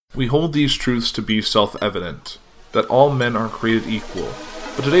We hold these truths to be self-evident, that all men are created equal,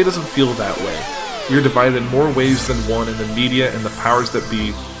 but today doesn't feel that way. We are divided in more ways than one, and the media and the powers that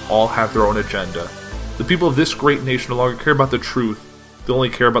be all have their own agenda. The people of this great nation no longer care about the truth, they only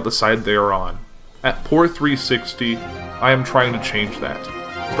care about the side they are on. At Poor 360, I am trying to change that.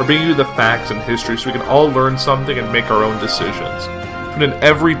 We're bringing you the facts and history so we can all learn something and make our own decisions. Tune in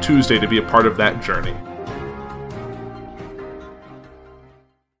every Tuesday to be a part of that journey.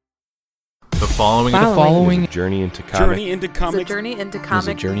 The following is a journey into comics. Journey into comics. Journey into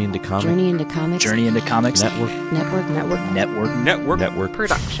comics. Journey into comics. Journey into comics. Journey into comics. Network.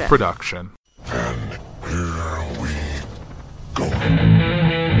 Production. And here we go.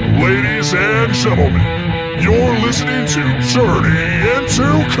 Ladies and gentlemen, you're listening to Journey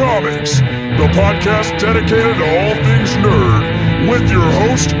into Comics, the podcast dedicated to all things nerd, with your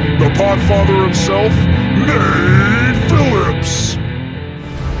host, the Podfather himself, Nate Phillips.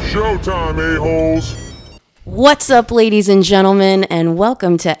 Showtime, a-holes. What's up, ladies and gentlemen, and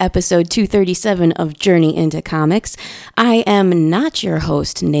welcome to episode 237 of Journey into Comics. I am not your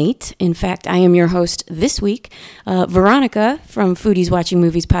host, Nate. In fact, I am your host this week, Veronica from Foodies Watching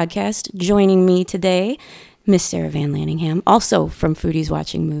Movies podcast. Joining me today, Miss Sarah Van Lanningham, also from Foodies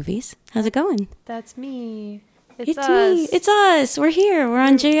Watching Movies. How's it going? That's me. It's us. Me. It's us. We're here. We're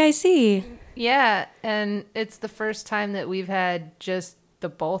on JIC. Yeah, and it's the first time that we've had just the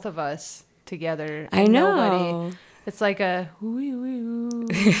both of us together. I know. Nobody. It's like a looking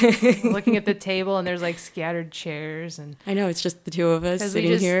at the table and there's like scattered chairs and I know, it's just the two of us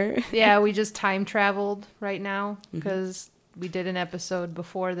sitting here. Yeah, we just time traveled right now because we did an episode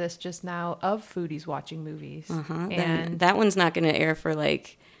before this just now of Foodies Watching Movies. And that one's not going to air for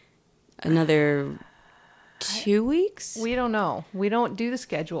like another 2 weeks? We don't know. We don't do the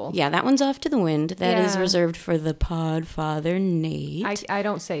schedule. Yeah, that one's off to the wind. That is reserved for the Podfather, Nate. I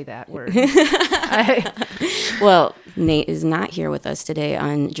don't say that word. Well, Nate is not here with us today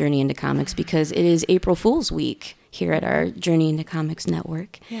on Journey into Comics because it is April Fool's Week here at our Journey into Comics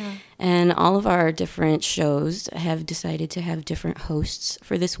network. Yeah. And all of our different shows have decided to have different hosts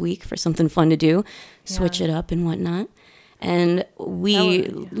for this week for something fun to do, switch it up and whatnot. And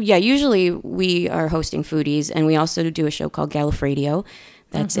usually we are hosting Foodies, and we also do a show called Gallifredio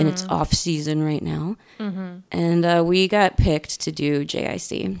that's in its off season right now. And we got picked to do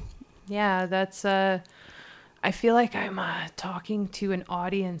JIC. Yeah, that's I feel like I'm talking to an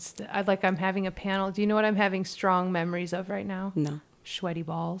audience. I'm having a panel. Do you know what I'm having strong memories of right now? No. Sweaty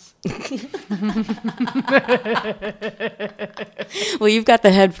balls. Well, you've got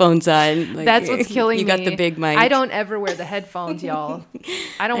the headphones on. That's what's killing me. You got the big mic. I don't ever wear the headphones, y'all.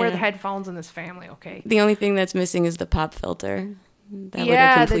 I don't wear the headphones in this family, okay? The only thing that's missing is the pop filter. That would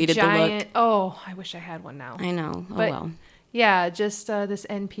have completed the look. Oh, I wish I had one now. I know. Well. Yeah, just this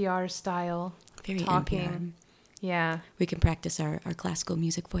NPR style. Very talking. NPR. Yeah. We can practice our classical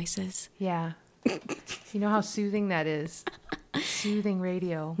music voices. Yeah. You know how soothing that is. Soothing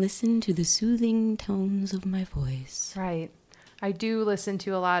radio. Listen to the soothing tones of my voice. Right. I do listen to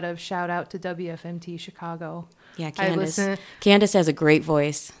a lot of shout out to WFMT Chicago. Yeah, Candace. Candace has a great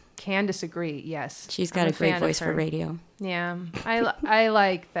voice. Can disagree, yes. She's got a great voice for radio. Yeah, I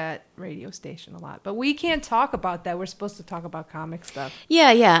like that radio station a lot. But we can't talk about that. We're supposed to talk about comic stuff.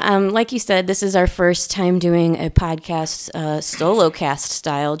 Yeah. Like you said, this is our first time doing a podcast solo cast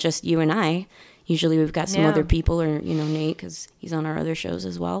style, just you and I. Usually we've got some other people or, Nate, because he's on our other shows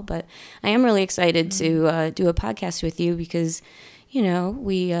as well. But I am really excited to do a podcast with you because,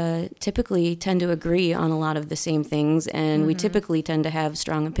 we typically tend to agree on a lot of the same things. And we typically tend to have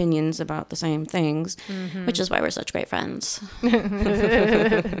strong opinions about the same things, which is why we're such great friends.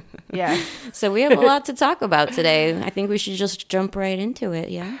 Yeah. So we have a lot to talk about today. I think we should just jump right into it,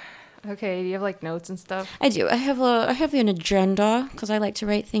 yeah? Okay, do you have like notes and stuff? I do. I have an agenda because I like to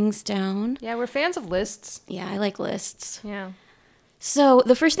write things down. Yeah, we're fans of lists. Yeah, I like lists. Yeah. So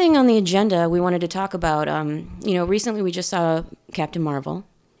the first thing on the agenda we wanted to talk about, recently we just saw Captain Marvel,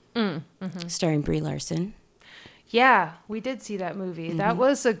 starring Brie Larson. Yeah, we did see that movie. That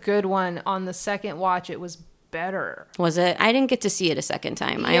was a good one. On the second watch, it was better. Was it? I didn't get to see it a second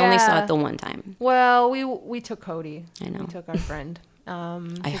time. I only saw it the one time. Well, we took Cody. I know. We took our friend.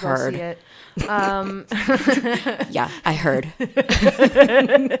 I heard. Go see it. Yeah, I heard.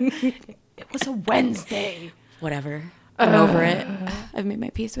 It was a Wednesday. Whatever. I'm over it. I've made my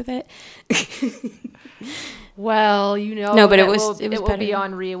peace with it. Well, no, but it will be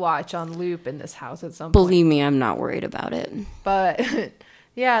on rewatch on loop in this house at some point. Believe me, I'm not worried about it. But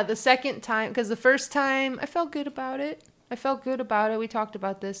yeah, the second time, because the first time I felt good about it. We talked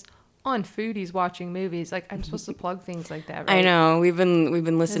about this on Foodies watching movies. Like, I'm supposed to plug things like that, right? I know. We've been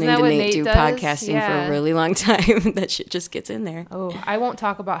listening that to what Nate Nate do does? podcasting for Yeah. a really long time. That shit just gets in there. Oh, I won't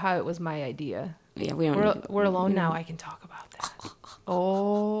talk about how it was my idea. Yeah, we don't. We're alone now. I can talk about that.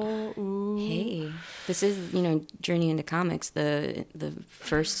 Oh, ooh. Hey, this is Journey into Comics, the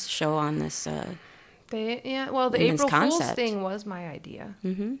first show on this. The in April this Fool's concept. thing was my idea.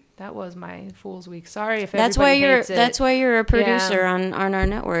 Mm-hmm. That was my Fool's Week. Sorry if That's why everybody you're. hates it. That's why you're a producer Yeah. on our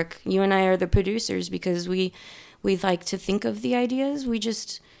network. You and I are the producers because we like to think of the ideas. We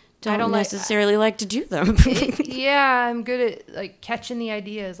just don't necessarily like to do them. Yeah, I'm good at like catching the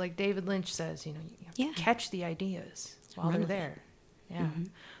ideas. Like David Lynch says, you Yeah. catch the ideas while Run they're with there. Yeah,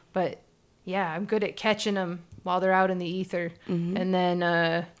 but yeah, I'm good at catching them while they're out in the ether, and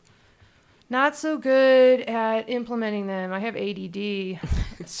then not so good at implementing them. I have ADD,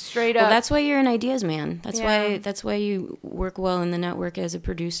 straight up. Well, that's why you're an ideas man. Yeah. That's why you work well in the network as a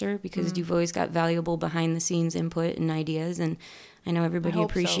producer because you've always got valuable behind the scenes input and ideas, and I know everybody hope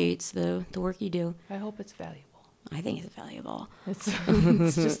so. appreciates the work you do. I hope it's valuable. I think it's valuable. It's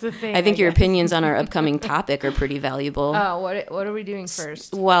just the thing. I think your guess. opinions on our upcoming topic are pretty valuable. Oh, what are we doing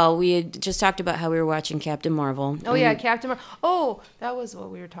first? Well, we had just talked about how we were watching Captain Marvel. Oh yeah, Captain Marvel. Oh, that was what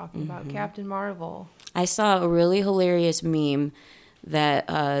we were talking about. Captain Marvel. I saw a really hilarious meme that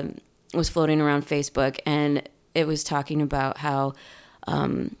was floating around Facebook, and it was talking about how,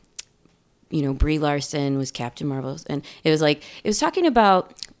 Brie Larson was Captain Marvel, and it was talking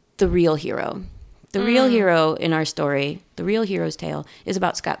about the real hero. The real hero in our story, the real hero's tale, is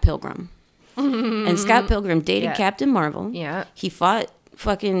about Scott Pilgrim. And Scott Pilgrim dated Yeah. Captain Marvel. Yeah. He fought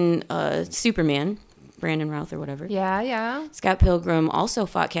fucking Superman, Brandon Routh or whatever. Yeah, yeah. Scott Pilgrim also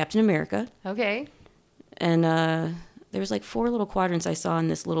fought Captain America. Okay. And there was like 4 little quadrants I saw in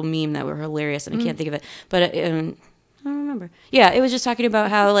this little meme that were hilarious, and I can't think of it. But I don't remember. Yeah, it was just talking about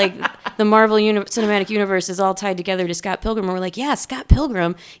how like the Marvel Cinematic Universe is all tied together to Scott Pilgrim. And we're like, yeah, Scott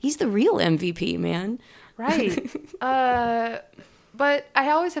Pilgrim, he's the real MVP, man. Right. But I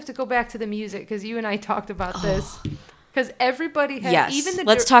always have to go back to the music because you and I talked about this. Because everybody has, Yes, even the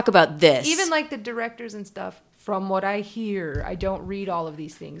let's talk about this. even like the directors and stuff. From what I hear, I don't read all of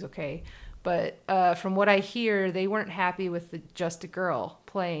these things, okay? But from what I hear, they weren't happy with just a girl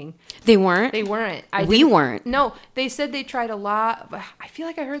playing. They weren't? They weren't. We weren't. No, they said they tried a lot. I feel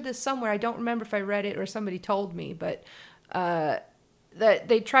like I heard this somewhere. I don't remember if I read it or somebody told me, but that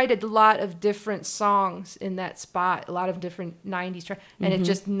they tried a lot of different songs in that spot, a lot of different 90s, and it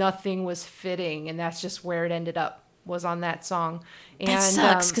just nothing was fitting, and that's just where it ended up, was on that song. And That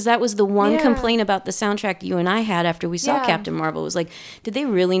sucks, because that was the one yeah. complaint about the soundtrack you and I had after we saw Yeah. Captain Marvel. It was like, did they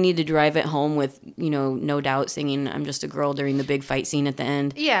really need to drive it home with, No Doubt singing I'm Just a Girl during the big fight scene at the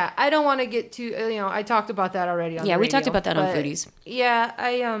end? yeah, I don't want to get too, I talked about that already on Yeah, the we talked radio, about that on but Foodies. Yeah,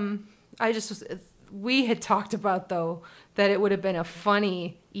 I just was, we had talked about, though, that it would have been a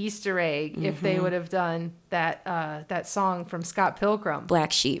funny Easter egg if they would have done that song from Scott Pilgrim,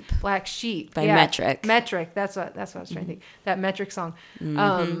 Black Sheep. Black Sheep By Metric. Metric. That's what I was trying to think. That Metric song.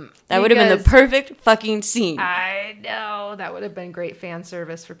 That would have been the because perfect fucking scene. I know that would have been great fan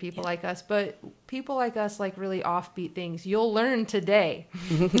service for people like us, but people like us like really offbeat things. You'll learn today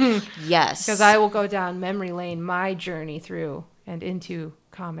Yes. because I will go down memory lane, my journey through and into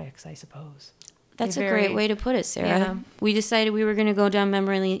comics, I suppose. That's a very- great way to put it, Sarah. Yeah. We decided we were going to go down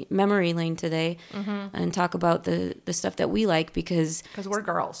memory lane today and talk about the stuff that we like because we're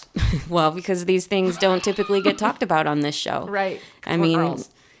girls, because these things don't typically get talked about on this show. right? 'Cause I we're mean, girls.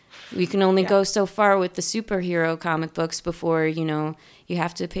 we can only go so far with the superhero comic books before, you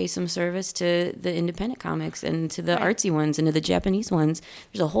have to pay some service to the independent comics and to the Right. artsy ones and to the Japanese ones.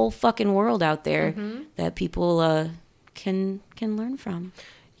 There's a whole fucking world out there that people can learn from.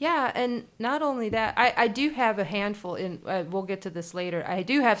 Yeah, and not only that, I do have a handful we'll get to this later. I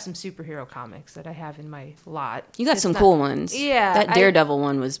do have some superhero comics that I have in my lot. You got It's some not- cool ones. Yeah, That Daredevil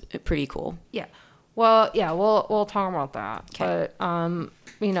one was pretty cool. Yeah. Well, yeah, we'll talk about that. 'Kay.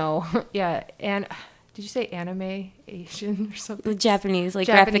 But yeah, and did you say anime Asian or something? The Japanese, like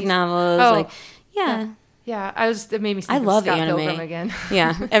graphic Japanese. novels, Oh. like yeah. Yeah, it made me think I of love Scott anime. Pilgrim again.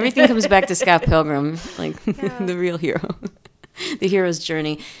 Yeah, everything comes back to Scott Pilgrim, like Yeah. the real hero, the hero's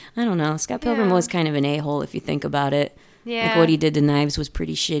journey. I don't know. Scott Pilgrim Yeah. was kind of an a-hole if you think about it. Yeah. Like what he did to Knives was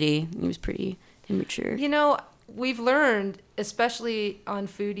pretty shitty. He was pretty immature. We've learned, especially on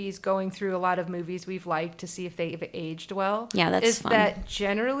Foodies, going through a lot of movies we've liked to see if they've aged well. Yeah, that's is fun. that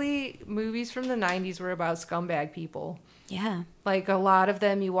generally movies from the 90s were about scumbag people. Yeah. Like a lot of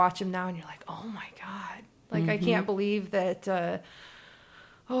them, you watch them now and you're like, oh my God. Like, I can't believe that,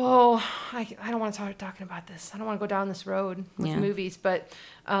 I don't want to start talking about this. I don't want to go down this road with movies, but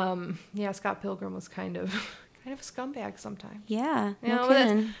Scott Pilgrim was kind of a scumbag sometimes. Yeah, no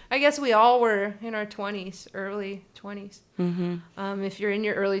kidding. I guess we all were in our 20s, early 20s. Mm-hmm. If you're in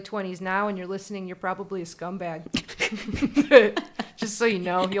your early 20s now and you're listening, you're probably a scumbag. Just so you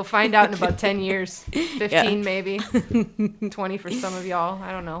know, you'll find out in about 10 years, 15 maybe, 20 for some of y'all.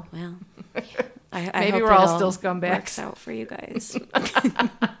 I don't know. Well, maybe we're all still scumbags. Works out for you guys.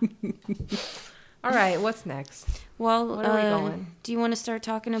 All right, what's next? Well, where are we going? Do you want to start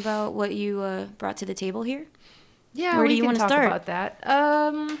talking about what you brought to the table here? Yeah, where we do you can want to talk start about that.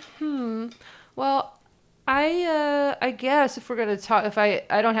 Well, I guess if we're gonna talk, if I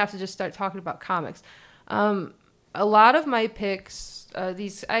don't have to just start talking about comics. A lot of my picks,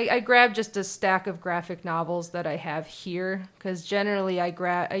 I grabbed just a stack of graphic novels that I have here, because generally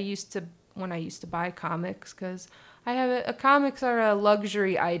when I used to buy comics, because I have comics are a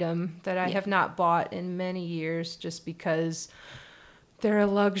luxury item that I have not bought in many years, just because they're a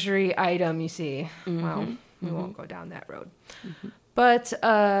luxury item, you see. Mm-hmm. Well, we won't go down that road. Mm-hmm. But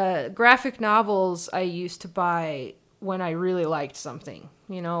graphic novels I used to buy when I really liked something,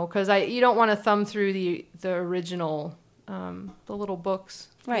 because you don't want to thumb through the original, the little books.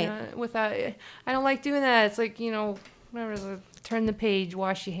 Right. Without, I don't like doing that. It's like, whatever, turn the page,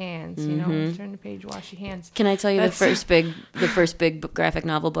 wash your hands, turn the page, wash your hands. Can I tell you the first big graphic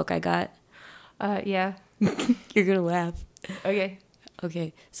novel book I got? Yeah. You're going to laugh. Okay.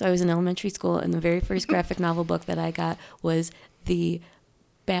 So I was in elementary school, and the very first graphic novel book that I got was the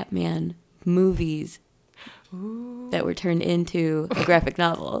Batman movies. Ooh. That were turned into a graphic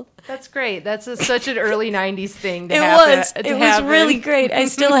novel. That's great. That's such an early 90s thing to It was really great. I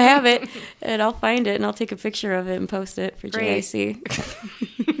still have it, and I'll find it, and I'll take a picture of it and post it for JIC.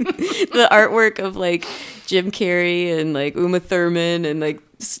 The artwork of, like, Jim Carrey and, like, Uma Thurman and, like,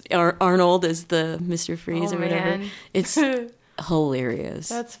 Arnold as the Mr. Freeze or whatever. Man. It's hilarious.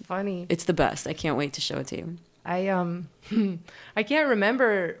 That's funny. It's the best. I can't wait to show it to you. I can't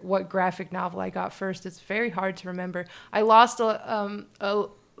remember what graphic novel I got first. It's very hard to remember. I lost a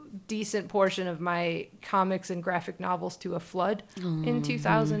decent portion of my comics and graphic novels to a flood in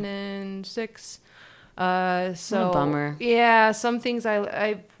 2006. So what a bummer. Yeah, some things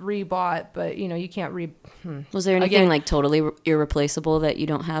I rebought, but you can't Was there anything like totally irreplaceable that you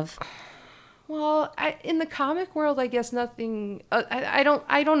don't have? Well, in the comic world, I guess nothing. I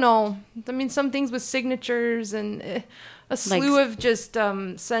don't know. I mean, some things with signatures and a slew of just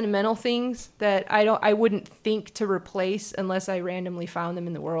sentimental things that I wouldn't think to replace unless I randomly found them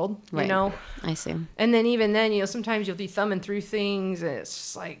in the world. Right. I see. And then even then, sometimes you'll be thumbing through things and it's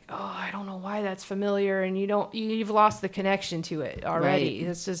just like, oh, I don't know why that's familiar, and you've lost the connection to it already.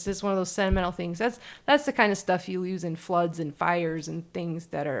 Right. It's one of those sentimental things. That's the kind of stuff you lose in floods and fires and things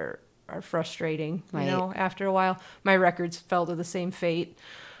that are frustrating, after a while. My records fell to the same fate.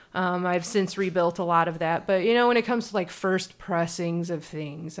 I've since rebuilt a lot of that, but when it comes to like first pressings of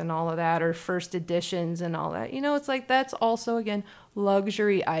things and all of that, or first editions and all that, it's like that's also again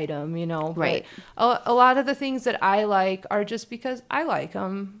luxury item, right. But a lot of the things that I like are just because I like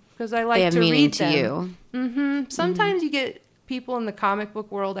them, because I like they have to meaning read to them. You. Mm-hmm. Sometimes you get people in the comic book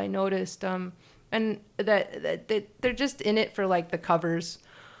world, I noticed, and that they're just in it for like the covers.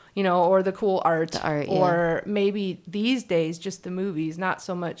 Or the cool art, or maybe these days just the movies, not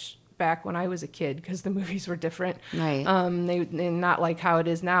so much back when I was a kid, because the movies were different. Right. They're not like how it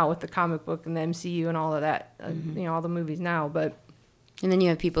is now with the comic book and the MCU and all of that, all the movies now. But and then you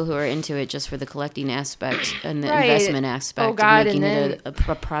have people who are into it just for the collecting aspect and the investment aspect of making it a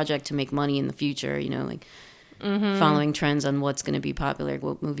project to make money in the future, following trends on what's going to be popular,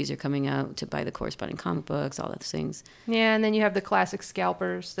 what movies are coming out, to buy the corresponding comic books, all those things. Yeah, and then you have the classic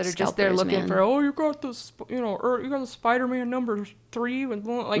scalpers that are just there looking for, you got this, you got the Spider-Man number 3, and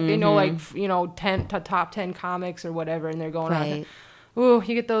like they know 10 top 10 comics or whatever, and they're going on. Ooh,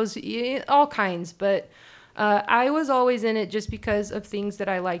 you get those, all kinds, but I was always in it just because of things that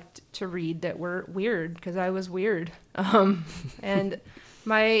I liked to read that were weird, because I was weird, and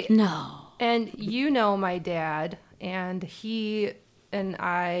my And my dad, and he and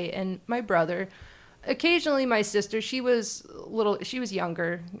I and my brother, occasionally my sister, she was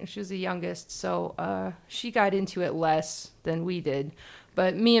younger, she was the youngest, so she got into it less than we did.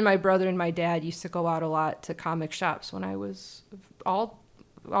 But me and my brother and my dad used to go out a lot to comic shops when I was all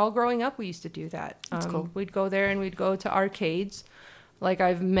growing up. We used to do that. That's cool. We'd go there and we'd go to arcades. Like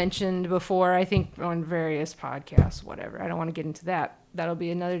I've mentioned before, I think on various podcasts, whatever. I don't want to get into that. That'll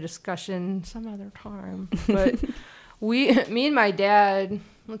be another discussion some other time. But Me and my dad,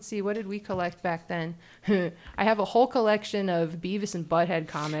 let's see, what did we collect back then? I have a whole collection of Beavis and Butthead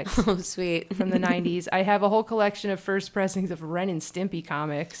comics. Oh, sweet. From the 90s. I have a whole collection of first pressings of Ren and Stimpy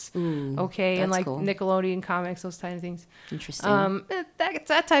comics. Ooh, okay, and that's like cool. Nickelodeon comics, those kind of things. Interesting.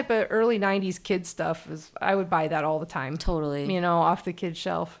 That type of early 90s kid stuff, I would buy that all the time. Totally. You know, off the kid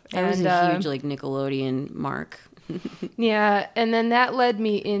shelf. I was a huge like Nickelodeon mark. Yeah, and then that led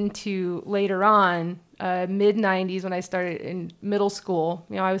me into later on, mid 90s when I started in middle school.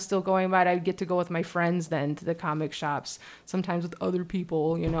 You know, I was still going, but I'd get to go with my friends then to the comic shops, sometimes with other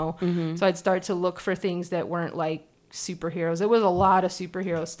people, you know. Mm-hmm. So I'd start to look for things that weren't like superheroes. It was a lot of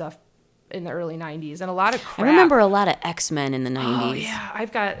superhero stuff in the early 90s and a lot of crap. I remember a lot of X-Men in the 90s. Oh, yeah.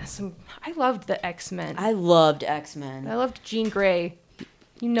 I've got some. I loved the X-Men. I loved X-Men. I loved Jean Grey.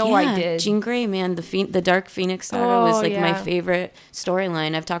 You know I did. Jean Grey, man. The Dark Phoenix saga was like my yeah. favorite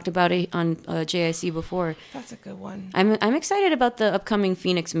storyline. I've talked about it on JIC before. That's a good one. I'm excited about the upcoming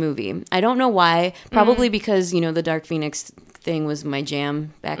Phoenix movie. I don't know why. Probably because, you know, the Dark Phoenix thing was my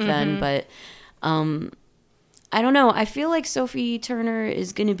jam back then. But I don't know. I feel like Sophie Turner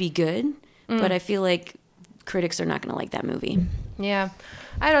is going to be good. But I feel like critics are not going to like that movie. Yeah.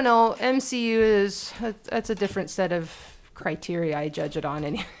 I don't know. MCU that's a different set of criteria I judge it on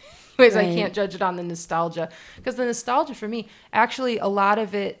anyways. Right. I can't judge it on the nostalgia, because the nostalgia for me, actually a lot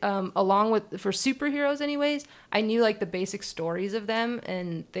of it, along with for superheroes anyways, I knew like the basic stories of them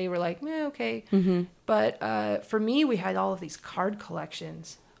and they were like, okay. But for me, we had all of these card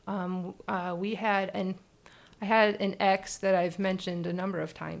collections. I had an ex that I've mentioned a number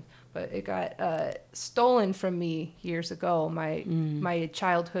of times, but it got stolen from me years ago. My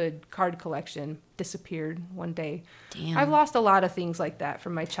childhood card collection disappeared one day. Damn. I've lost a lot of things like that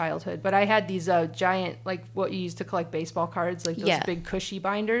from my childhood, but I had these giant, like what you used to collect baseball cards, like those big cushy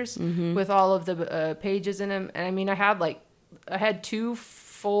binders with all of the pages in them. And I mean, I had two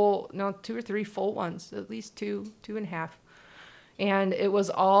or three full ones, at least two and a half. And it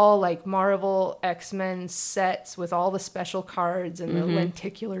was all like Marvel X-Men sets with all the special cards and the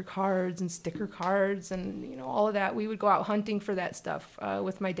lenticular cards and sticker cards and, you know, all of that. We would go out hunting for that stuff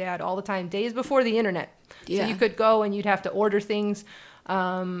with my dad all the time, days before the internet. Yeah. So you could go and you'd have to order things.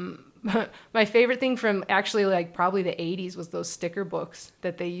 My favorite thing from actually like probably the 80s was those sticker books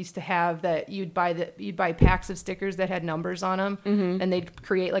that they used to have, that you'd buy packs of stickers that had numbers on them and they'd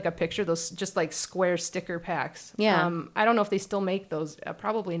create like a picture, those just like square sticker packs. Yeah. I don't know if they still make those,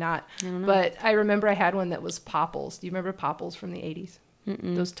 probably not, but I remember I had one that was Popples. Do you remember Popples from the 80s?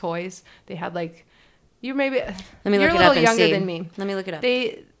 Those toys, they had like, you maybe, Let me you're look a it up little and younger see. than me. Let me look it up.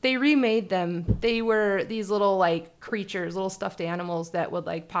 They remade them. They were these little like creatures, little stuffed animals that would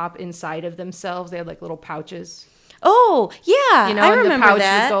like pop inside of themselves. They had like little pouches. Oh, yeah. You know, I and remember the pouch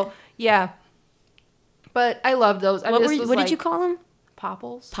that. would go. Yeah. But I loved those. What did you call them?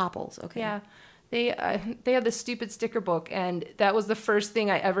 Popples. Popples. Okay. Yeah. They had this stupid sticker book, and that was the first thing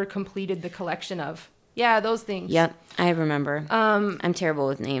I ever completed the collection of. Yeah, those things. Yep, I remember. I'm terrible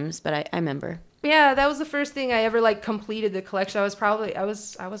with names, but I remember. Yeah, that was the first thing I ever like completed the collection. I was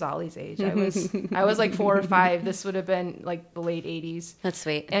Ollie's age. I was like 4 or 5. This would have been like the late 80s. That's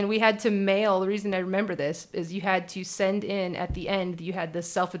sweet. And we had to mail. The reason I remember this is you had to send in at the end. You had the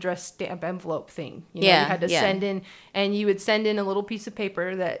self-addressed stamp envelope thing. You had to send in, and you would send in a little piece of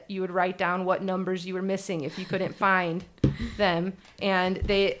paper that you would write down what numbers you were missing if you couldn't find them. And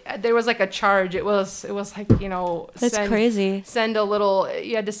there was like a charge. It was like, you know, That's crazy. Send a little.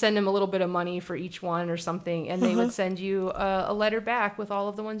 You had to send them a little bit of money for each one or something, and they would send you a letter back with all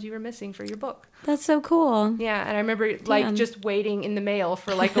of the ones you were missing for your book. That's so cool. Yeah, and I remember like just waiting in the mail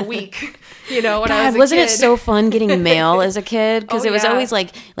for like a week, you know, when God, I was a wasn't kid. it so fun getting mail as a kid? Because Oh, it was yeah. always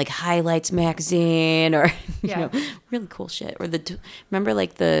like Highlights magazine or Yeah. really cool shit. Or remember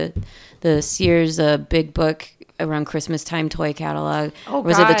like the Sears big book around Christmas time toy catalog. Oh, or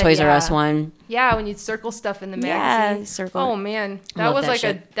was it the God, Toys R yeah. Us one? Yeah, when you'd circle stuff in the Yeah, magazine. circle Oh it. man, I that love was that like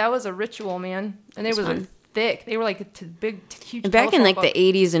shit. that was a ritual, man. And they were fun. thick. They were like huge. And back in telephone like book.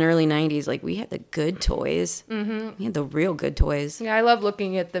 the 80s and early 90s, like we had the good toys. Mm-hmm. We had the real good toys. Yeah, I love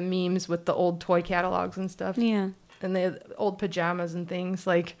looking at the memes with the old toy catalogs and stuff. Yeah. And they had old pajamas and things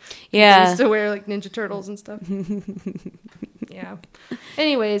like Yeah. they used to wear like Ninja Turtles and stuff. Yeah.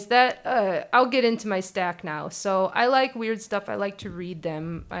 Anyways, that I'll get into my stack now. So I like weird stuff. I like to read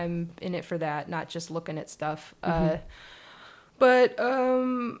them. I'm in it for that, not just looking at stuff. But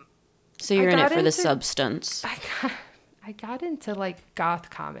So you're I in it got for the into- substance. I got into like goth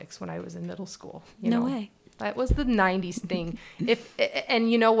comics when I was in middle school. You No know? way. That was the 90s thing.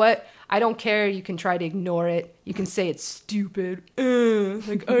 And you know what? I don't care. You can try to ignore it. You can say it's stupid.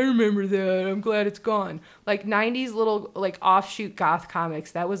 Like, I remember that. I'm glad it's gone. Like 90s little like offshoot goth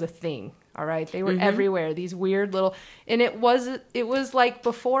comics. That was a thing. All right. They were everywhere. These weird little, and it was like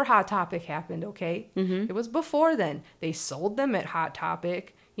before Hot Topic happened. Okay. It was before then. They sold them at Hot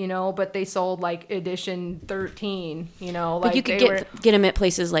Topic. You know, but they sold like edition 13, you know, like but you could get them at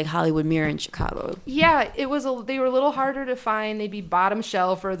places like Hollywood Mirror in Chicago. Yeah, they were a little harder to find. They'd be bottom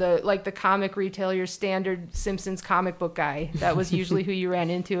shelf, or the comic retailer, standard Simpsons comic book guy. That was usually who you ran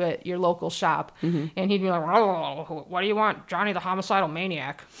into at your local shop. And he'd be like, "Oh, what do you want? Johnny the Homicidal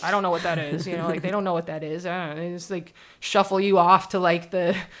Maniac." I don't know what that is. You know, like they don't know what that is. They just like shuffle you off to like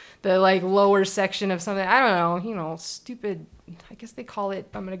the like lower section of something. I don't know, you know, stupid. I guess they call it,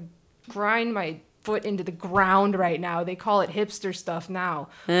 I'm going to grind my foot into the ground right now. They call it hipster stuff now.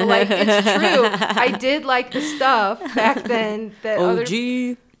 But like, it's true. I did like the stuff back then that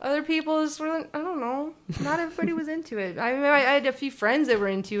other people just were, I don't know. Not everybody was into it. I mean, I had a few friends that were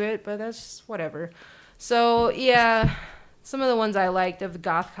into it, but that's just whatever. So, yeah, some of the ones I liked of the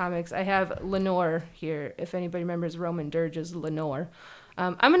goth comics, I have Lenore here, if anybody remembers Roman Dirge's Lenore.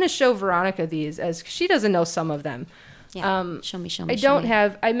 I'm going to show Veronica these, as she doesn't know some of them. Yeah, show me.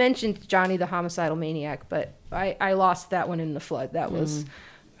 I mentioned Johnny the Homicidal Maniac, but I lost that one in the flood. That was,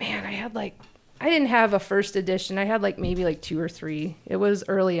 man, I didn't have a first edition. I had like maybe like 2 or 3. It was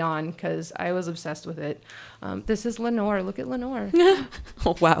early on because I was obsessed with it. This is Lenore. Look at Lenore.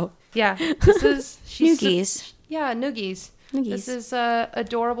 Oh, wow. Yeah, this is... Noogies. Yeah, Noogies. This is a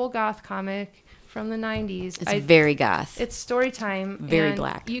adorable goth comic from the 90s. It's very goth. It's story time. Very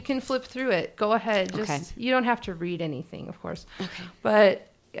black. You can flip through it. Go ahead. You don't have to read anything, of course. Okay. But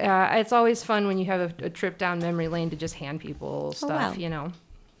it's always fun when you have a trip down memory lane to just hand people stuff, you know.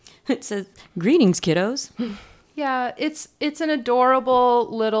 It says, "Greetings, kiddos." Yeah, it's an adorable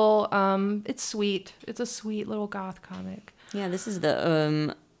little, it's sweet. It's a sweet little goth comic. Yeah, this is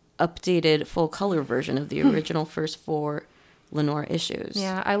the updated full color version of the original first 4 Lenore issues.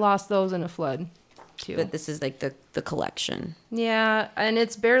 Yeah, I lost those in a flood. Too. But this is like the collection. Yeah, and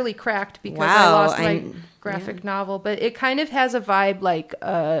it's barely cracked because I lost my graphic novel. But it kind of has a vibe like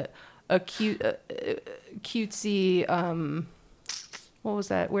a cutesy. What was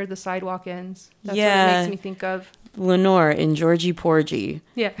that? Where the Sidewalk Ends. That's what it makes me think of. Lenore in Georgie Porgy.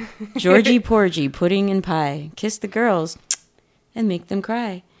 Yeah. Georgie Porgy, pudding and pie. Kiss the girls and make them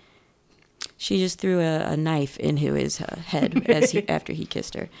cry. She just threw a knife into his head after he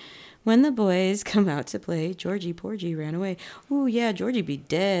kissed her. When the boys come out to play, Georgie Porgy ran away. Ooh, yeah, Georgie be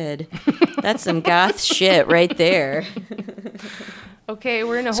dead. That's some goth shit right there. Okay,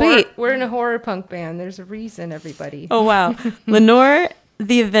 we're in a horror punk band. There's a reason, everybody. Oh, wow. Lenore,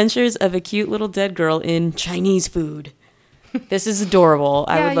 The Adventures of a Cute Little Dead Girl in Chinese Food. This is adorable.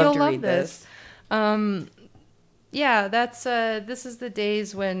 I would love to read this. Yeah, that's this is the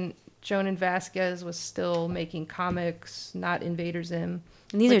days when Jonan Vasquez was still making comics, not Invader Zim.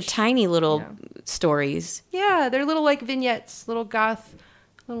 And these are tiny little stories. Yeah, they're little like vignettes, little goth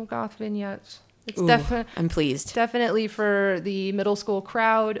vignettes. It's I'm pleased. Definitely for the middle school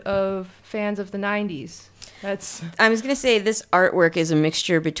crowd of fans of the 90s. I was going to say this artwork is a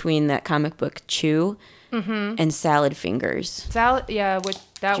mixture between that comic book Chew and Salad Fingers. Salad, yeah. Do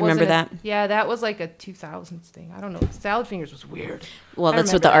you remember that? Yeah, that was like a 2000s thing. I don't know. Salad Fingers was weird. Well,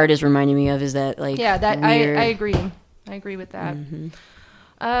 that's what the art is reminding me of. Is that like weird. I agree. I agree with that. Mm-hmm.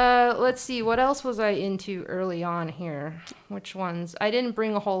 Let's see. What else was I into early on here? Which ones? I didn't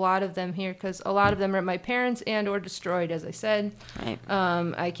bring a whole lot of them here because a lot of them are at my parents' and or destroyed, as I said. Right.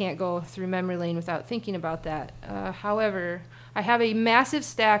 I can't go through memory lane without thinking about that. However, I have a massive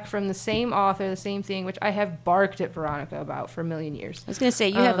stack from the same author, the same thing, which I have barked at Veronica about for a million years. I was going to say,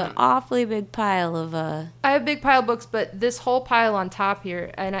 you have an awfully big pile of... I have a big pile of books, but this whole pile on top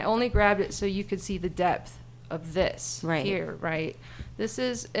here, and I only grabbed it so you could see the depth of this here, right? This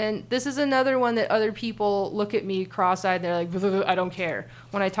is another one that other people look at me cross-eyed. They're like, I don't care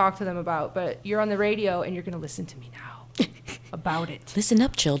when I talk to them about. But you're on the radio and you're going to listen to me now about it. Listen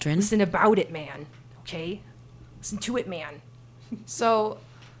up, children. Listen about it, man. Okay? Listen to it, man. So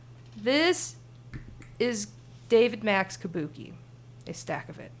this is David Mack's Kabuki, a stack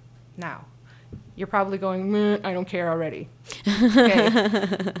of it. Now, you're probably going, I don't care already.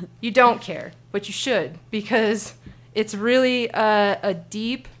 Okay? You don't care, but you should because... It's really a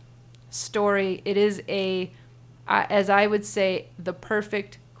deep story. It is as I would say, the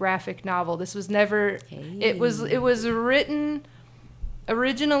perfect graphic novel. This was never. Hey. It was written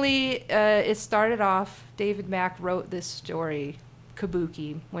originally. It started off. David Mack wrote this story,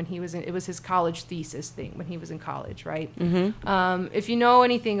 kabuki when he was it was his college thesis thing when he was in college, right? Mm-hmm. If you know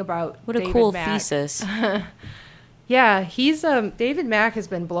anything about what a David cool Mack, thesis. yeah, he's David Mack has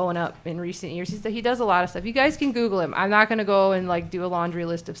been blowing up in recent years. He does a lot of stuff. You guys can Google him. I'm not going to go and like do a laundry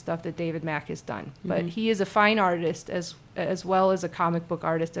list of stuff that David Mack has done, but he is a fine artist as well as a comic book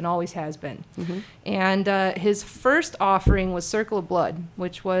artist, and always has been. And his first offering was Circle of Blood,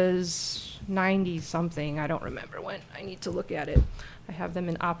 which was 90 something. I don't remember when. I need to look at it. I have them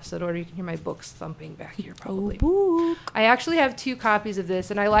in opposite order. You can hear my books thumping back here probably. Oh, book. I actually have 2 copies of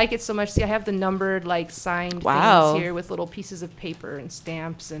this, and I like it so much. See, I have the numbered, like, signed Wow. things here with little pieces of paper and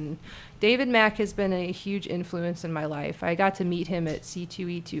stamps. And David Mack has been a huge influence in my life. I got to meet him at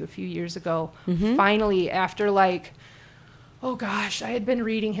C2E2 a few years ago. Finally, after, like, oh gosh, I had been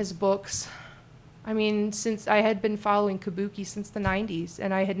reading his books. I mean, since I had been following Kabuki since the 90s,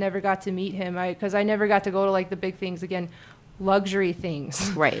 and I had never got to meet him because I never got to go to, like, the big things again. Luxury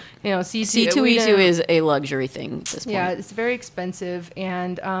things. Right. You know, C2E2 is a luxury thing at this point. Yeah, it's very expensive.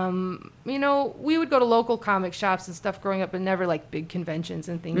 And, you know, we would go to local comic shops and stuff growing up, but never like big conventions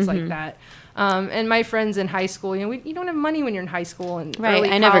and things like that. And my friends in high school, you know, you don't have money when you're in high school and Right. early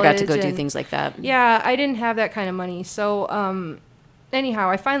I never got to go college, do and things like that. yeah, I didn't have that kind of money. So,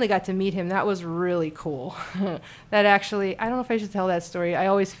 anyhow, I finally got to meet him. That was really cool. That actually, I don't know if I should tell that story. I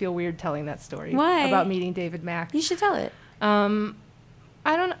always feel weird telling that story. Why? About meeting David Mack. You should tell it.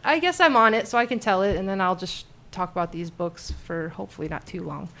 I guess I'm on it, so I can tell it, and then I'll just talk about these books for hopefully not too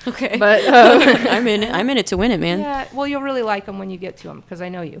long. Okay. But I'm in it. I'm in it to win it, man. yeah, well, you'll really like them when you get to them because I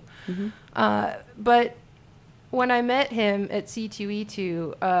know you. But when I met him at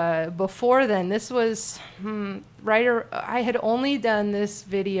C2E2, before then, this was I had only done this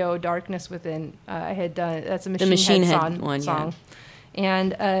video, Darkness Within. I had done that's a Machine Head song. Yeah.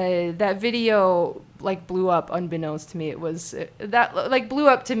 And that video like blew up unbeknownst to me. It was that like blew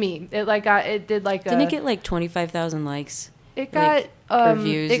up to me. It like got it did like Didn't it get like 25,000 likes? it got Or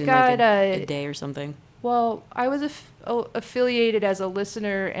views it in got like a day or something. well, I was affiliated as a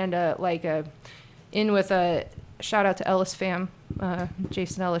listener and in with a shout out to Ellis Fam,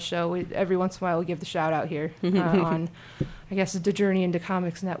 Jason Ellis show. Every once in a while we give the shout out here on I guess the Journey into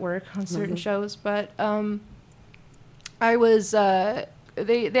Comics Network on certain shows, but I was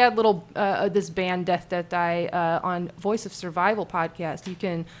they had little this band Death Die on Voice of Survival podcast. You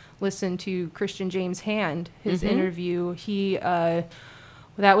can listen to Christian James Hand, his interview. He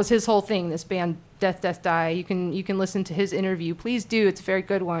that was his whole thing. This band Death Die. You can listen to his interview. Please do. It's a very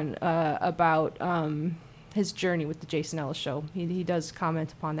good one about his journey with the Jason Ellis show. He does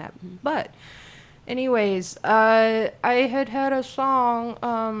comment upon that. But anyways, I had a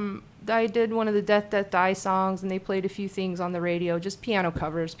song. I did one of the Death Die songs, and they played a few things on the radio, just piano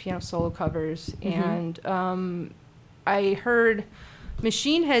solo covers. And I heard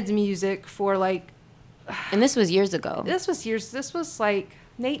Machine Head's music for like... And this was years ago. This was like...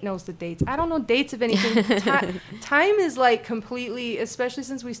 Nate knows the dates. I don't know dates of anything. Time is like completely, especially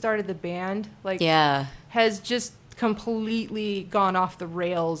since we started the band, like has just completely gone off the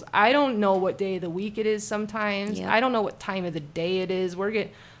rails. I don't know what day of the week it is sometimes. I don't know what time of the day it is. We're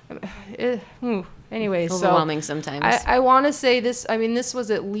getting... Anyways, overwhelming sometimes. I want to say this. I mean, this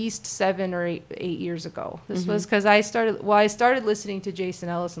was at least 7 or 8 years ago. This was because I started listening to Jason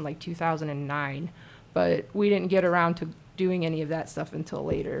Ellis in like 2009, but we didn't get around to doing any of that stuff until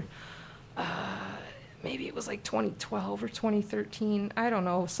later. Maybe it was like 2012 or 2013. I don't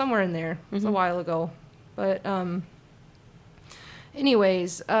know, somewhere in there. It was a while ago, but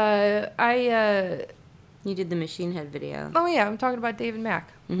anyways, You did the Machine Head video. Oh yeah, I'm talking about David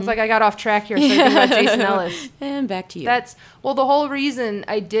Mack. It's like I got off track here, so I think about Jason Ellis. And back to you. The whole reason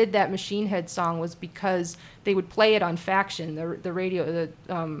I did that Machine Head song was because they would play it on Faction, the radio, the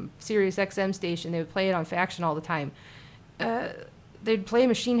Sirius XM station. They would play it on Faction all the time. They'd play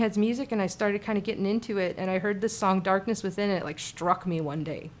Machine Head's music, and I started kind of getting into it. And I heard this song "Darkness Within," and it like struck me one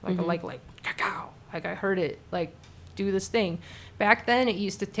day, like cacao. Like I heard it like do this thing. Back then, it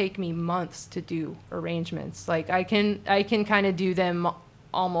used to take me months to do arrangements. Like I can kind of do them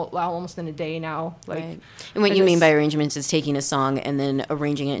almost in a day now. Like, right. And what you mean by arrangements is taking a song and then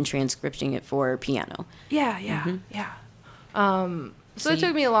arranging it and transcripting it for piano. Yeah. So it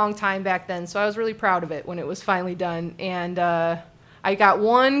took me a long time back then. So I was really proud of it when it was finally done. And I got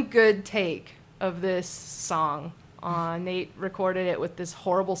one good take of this song Nate recorded it with this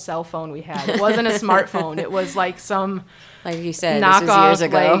horrible cell phone we had. It wasn't a smartphone. It was like some like you said, knockoff, this was years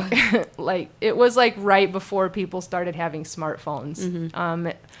ago. like it was like right before people started having smartphones.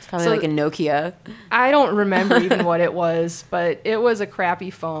 It's probably like a Nokia. I don't remember even what it was, but it was a crappy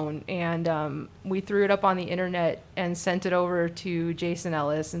phone, and we threw it up on the internet and sent it over to Jason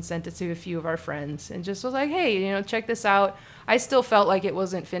Ellis and sent it to a few of our friends and just was like, hey, check this out. I still felt like it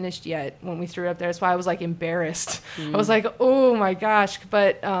wasn't finished yet when we threw it up there. That's why I was like embarrassed. I was like, oh my gosh.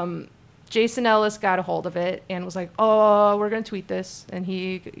 But Jason Ellis got a hold of it and was like, oh, we're going to tweet this. And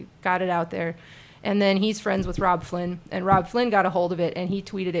he got it out there. And then he's friends with Rob Flynn. And Rob Flynn got a hold of it and he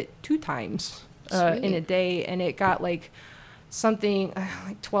tweeted it 2 times in a day. And it got like something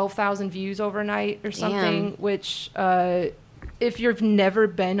like 12,000 views overnight or something, which if you've never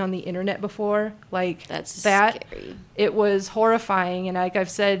been on the internet before, like that's scary. It was horrifying. And like I've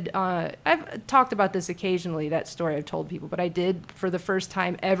said, I've talked about this occasionally, that story I've told people, but I did for the first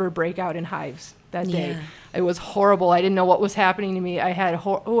time ever break out in hives that day. It was horrible. I didn't know what was happening to me. I had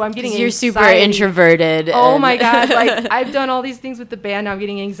I'm getting You're anxiety. super introverted. Oh my God. Like I've done all these things with the band. Now I'm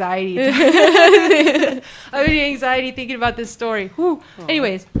getting anxiety. I'm getting anxiety thinking about this story. Whew.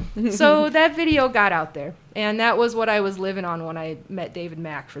 Anyways, so that video got out there. And that was what I was living on when I met David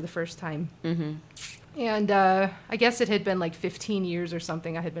Mack for the first time. Mm-hmm. And I guess it had been like 15 years or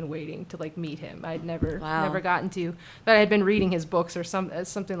something. I had been waiting to like meet him. I'd never gotten to, but I had been reading his books or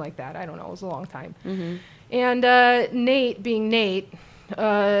something like that. I don't know. It was a long time. Mm-hmm. And Nate, being Nate,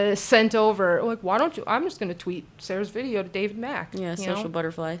 sent over like, why don't you? I'm just going to tweet Sarah's video to David Mack. Yeah, social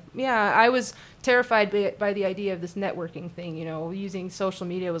butterfly. Yeah, I was terrified by the idea of this networking thing. Using social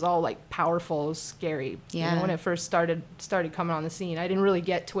media was all like powerful, it was scary. Yeah. When it first started coming on the scene, I didn't really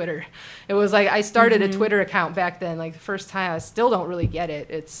get Twitter. It was like I started a Twitter account back then, like the first time. I still don't really get it.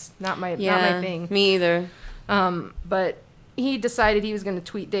 It's not my thing. Me either. But he decided he was going to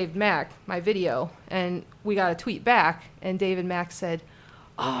tweet David Mack my video, and we got a tweet back, and David Mack said,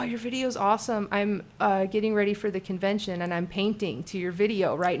 oh, your video's awesome. I'm getting ready for the convention, and I'm painting to your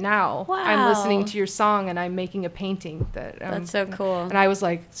video right now. Wow. I'm listening to your song, and I'm making a painting. That's so cool. And I was,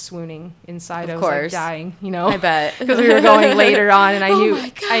 like, swooning inside. Of I was, course. like, dying, I bet. Because we were going later on, and I knew my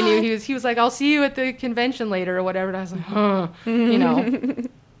God. he was like, I'll see you at the convention later or whatever. And I was like,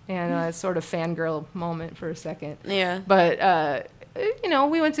 And a sort of fangirl moment for a second. Yeah. But,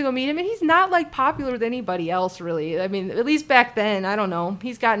 we went to go meet him, and he's not, like, popular with anybody else, really. I mean, at least back then, I don't know.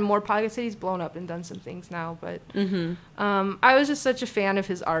 He's gotten more popular. He's blown up and done some things now. But I was just such a fan of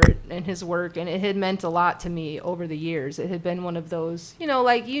his art and his work, and it had meant a lot to me over the years. It had been one of those,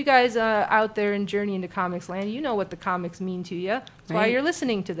 like you guys out there in Journey into Comics Land, you know what the comics mean to you. That's why you're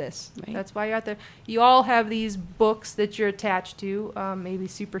listening to this. Right. That's why you're out there. You all have these books that you're attached to, maybe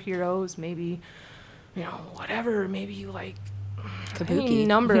superheroes, maybe, whatever. Maybe you like any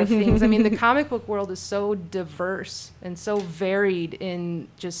number of things. I mean, the comic book world is so diverse and so varied in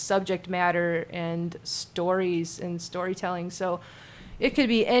just subject matter and stories and storytelling. So it could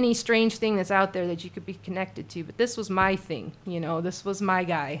be any strange thing that's out there that you could be connected to. But this was my thing, this was my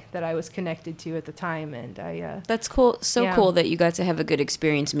guy that I was connected to at the time. And That's cool. So cool that you got to have a good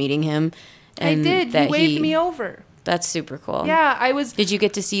experience meeting him. And I did. He waved me over. That's super cool. Yeah, I was. Did you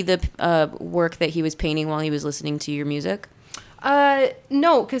get to see the work that he was painting while he was listening to your music?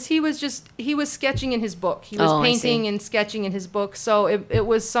 No, because he was sketching in his book. He was painting and sketching in his book. So it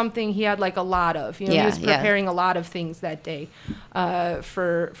was something he had like a lot of, he was preparing a lot of things that day,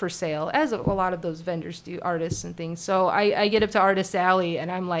 for sale, as a lot of those vendors do, artists and things. So I get up to Artist Alley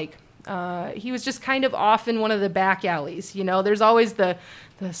and I'm like, he was just kind of off in one of the back alleys. There's always the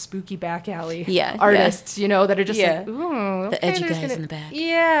spooky back alley artists, that are just like, ooh, okay, the edgy guys in the back.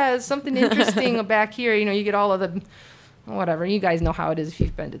 Yeah, something interesting back here. You get all of the, whatever. You guys know how it is if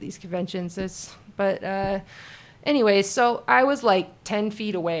you've been to these conventions. Anyway, so I was like 10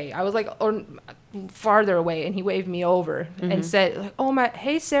 feet away. I was like farther away, and he waved me over and said, like, "Oh my,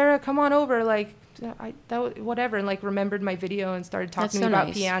 hey Sarah, come on over." Like, whatever, and like remembered my video and started talking to me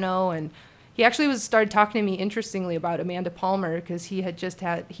about piano. And he actually started talking to me interestingly about Amanda Palmer, because he had just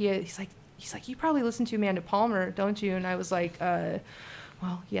had he's like, you probably listen to Amanda Palmer, don't you? And I was like,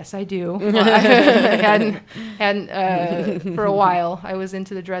 well, yes, I do. I hadn't for a while. I was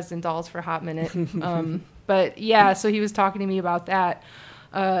into the Dresden Dolls for a hot minute. But yeah, so he was talking to me about that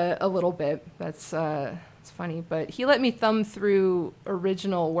a little bit. That's it's funny. But he let me thumb through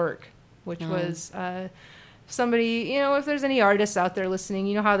original work, which was somebody, if there's any artists out there listening,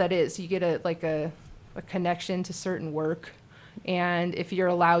 you know how that is. You get a connection to certain work, and if you're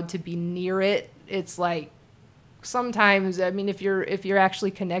allowed to be near it, it's like sometimes, I mean, if you're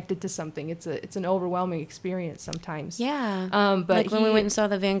actually connected to something, it's an overwhelming experience sometimes. Yeah. But like when we went and saw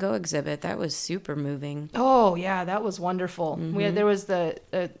the Van Gogh exhibit, that was super moving. Oh yeah, that was wonderful. There was the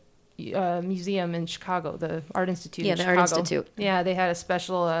museum in Chicago, the Art Institute. Yeah, in the Chicago. Art Institute. Yeah, they had a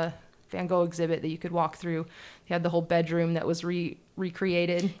special Van Gogh exhibit that you could walk through. They had the whole bedroom that was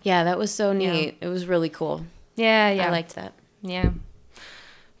recreated. Yeah, that was so neat. Yeah. It was really cool. Yeah. I liked that. Yeah.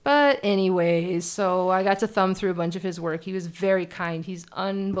 But anyways, so I got to thumb through a bunch of his work. He was very kind. He's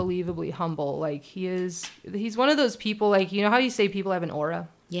unbelievably humble. Like he's one of those people, like, you know how you say people have an aura?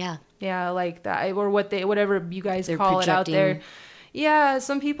 Yeah. Yeah, like that, or whatever you guys They're call it out projecting. there. Yeah,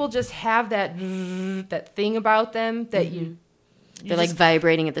 some people just have that thing about them that you They're like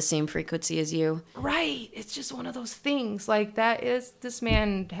vibrating at the same frequency as you. right. It's just one of those things. Like this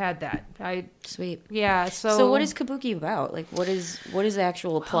man had that. Sweet. Yeah. So what is Kabuki about? Like what is the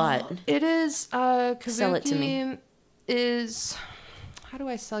actual plot? It is Kabuki Sell it to me. is, how do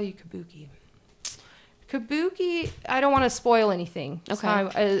I sell you Kabuki? Kabuki, I don't want to spoil anything.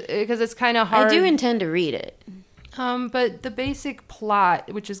 Okay. Because it's kind of hard. I do intend to read it. But the basic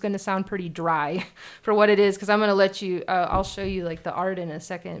plot, which is going to sound pretty dry for what it is, because I'm going to let you, I'll show you like the art in a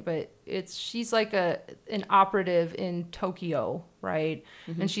second, but she's like an operative in Tokyo, right?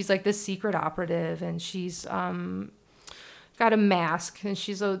 And she's like this secret operative, and she's got a mask, and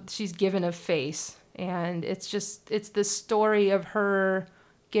she's given a face, and it's the story of her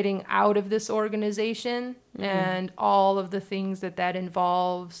getting out of this organization and all of the things that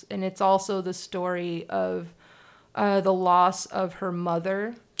involves, and it's also the story of the loss of her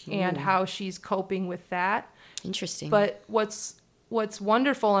mother and how she's coping with that. Interesting. But what's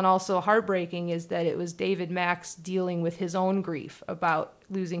wonderful and also heartbreaking is that it was David Max dealing with his own grief about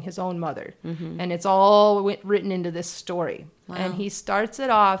losing his own mother. And it's all written into this story. Wow. And he starts it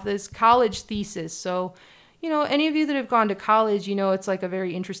off, this college thesis. So, you know, any of you that have gone to college, you know, it's like a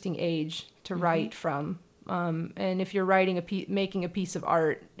very interesting age to write from. And if you're making a piece of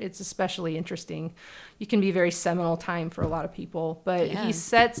art, it's especially interesting. You can be a very seminal time for a lot of people. But he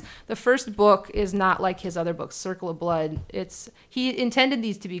sets, the first book is not like his other books, Circle of Blood. He intended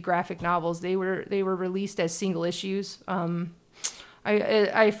these to be graphic novels. They were released as single issues.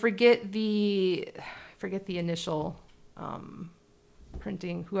 I forget the initial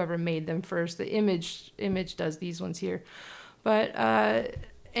printing, whoever made them first. The Image does these ones here. But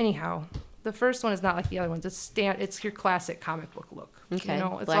anyhow, the first one is not like the other ones. It's your classic comic book look. Okay. You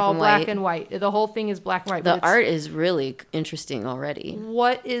know, it's Black all and black white. and white. The whole thing is black and white. The art is really interesting already.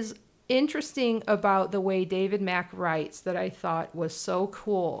 What is interesting about the way David Mack writes that I thought was so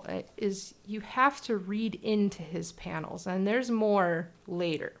cool is you have to read into his panels, and there's more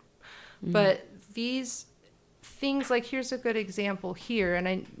later. But these things, like here's a good example here,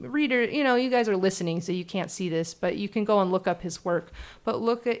 and reader, you know, you guys are listening, so you can't see this, but you can go and look up his work. But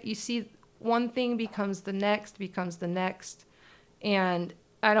you see one thing becomes the next, and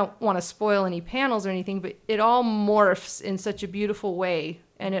I don't want to spoil any panels or anything, but it all morphs in such a beautiful way,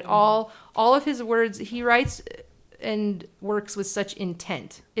 and it all of his words, he writes and works with such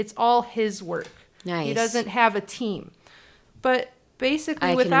intent. It's all his work. Nice. He doesn't have a team. But basically,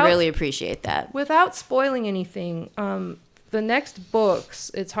 I can really appreciate that. Without spoiling anything, the next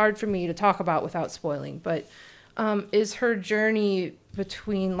books, it's hard for me to talk about without spoiling, but is her journey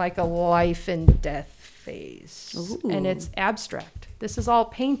between like a life and death phase. Ooh. And it's abstract. This is all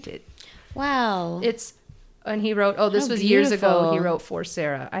painted. Wow. And he wrote, this How was years ago, beautiful. he wrote For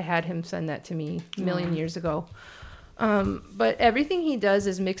Sarah. I had him send that to me a million years ago. But everything he does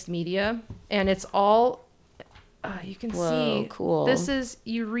is mixed media, and it's all, you can Whoa, see, cool. this is,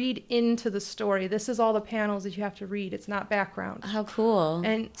 you read into the story. This is all the panels that you have to read. It's not background. How cool.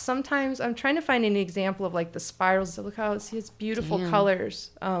 And sometimes I'm trying to find an example of like the spirals. Look how it's beautiful Damn.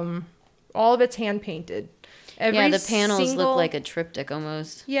 colors. All of it's hand painted. The panels look like a triptych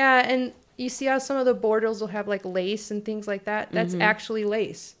almost. Yeah, and you see how some of the borders will have like lace and things like that. That's actually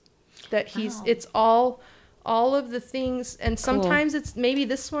lace. It's all of the things, and sometimes it's maybe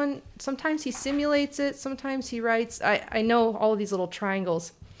this one. Sometimes he simulates it. Sometimes he writes. I know all of these little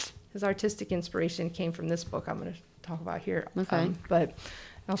triangles. His artistic inspiration came from this book I'm going to talk about here. Okay. But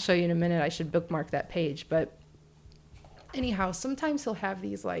I'll show you in a minute. I should bookmark that page. But anyhow, sometimes he'll have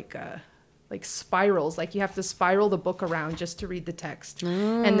these like spirals, like you have to spiral the book around just to read the text.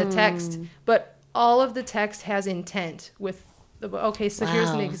 And the text, but all of the text has intent with so here's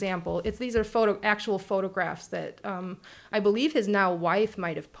an Wow. example. These are actual photographs that I believe his now wife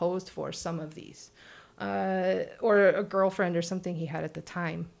might have posed for some of these, or a girlfriend or something he had at the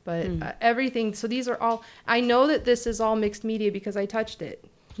time. But everything, so these are all, I know that this is all mixed media because I touched it.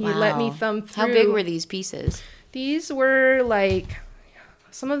 He let me thumb through. How big were these pieces? These were like,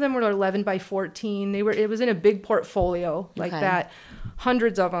 some of them were 11 by 14. It was in a big portfolio like that,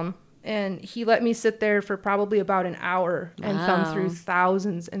 hundreds of them. And he let me sit there for probably about an hour and thumb through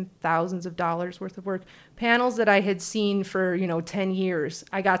thousands and thousands of dollars worth of work. Panels that I had seen for, 10 years.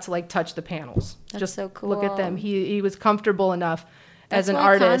 I got to like touch the panels. That's just so cool. Look at them. He was comfortable enough That's as an why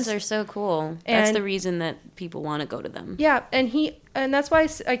artist. Cons are so cool. That's the reason that people want to go to them. Yeah, and that's why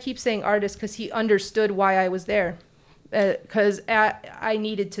I keep saying artist, because he understood why I was there, because I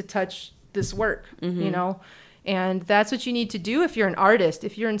needed to touch this work, and that's what you need to do if you're an artist.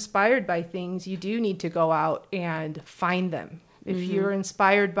 If you're inspired by things, you do need to go out and find them. If you're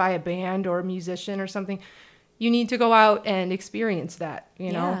inspired by a band or a musician or something, you need to go out and experience that,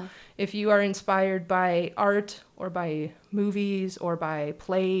 Yeah. If you are inspired by art or by movies or by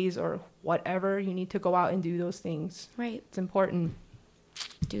plays or whatever, you need to go out and do those things. Right. It's important.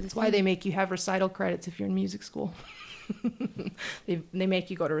 That's why they make you have recital credits if you're in music school. They make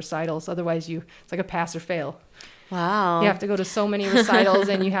you go to recitals. Otherwise, it's like a pass or fail. Wow. You have to go to so many recitals,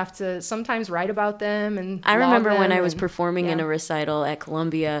 and you have to sometimes write about them. And I remember when I was and- performing in yeah. a recital at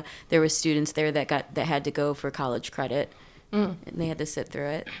Columbia, there was students there that had to go for college credit, and they had to sit through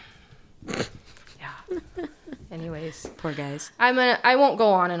it. Yeah. Anyways, Poor guys. I won't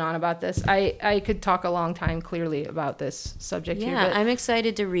go on and on about this. I could talk a long time clearly about this subject here. Yeah, But I'm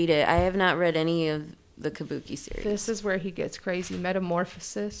excited to read it. I have not read any of the Kabuki series. this is where he gets crazy.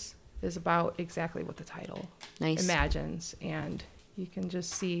 Metamorphosis is about exactly what the title Nice. imagines, and you can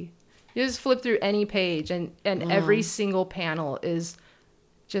just see. You just flip through any page, and every single panel is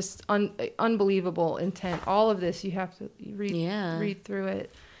just unbelievable intent. All of this you have to read through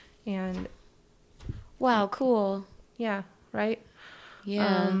it, and Wow, cool. yeah, right.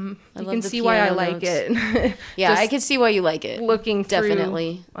 Yeah. I You love can the see why I piano like notes. it. Yeah, Just I can see why you like it. looking through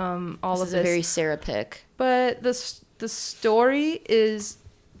Definitely. all This of is this. a very Sarah pick. But the story is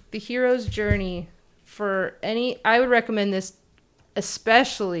the hero's journey for any. I would recommend this,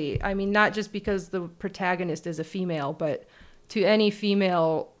 especially. I mean, not just because the protagonist is a female, but to any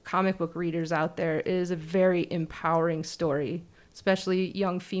female comic book readers out there, it is a very empowering story. Especially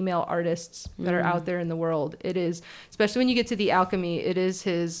young female artists that are out there in the world. It is, especially when you get to the alchemy. It is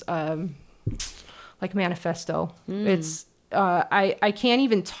his like manifesto. It's I can't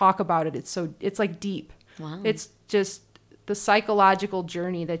even talk about it. It's like deep. Wow. It's just the psychological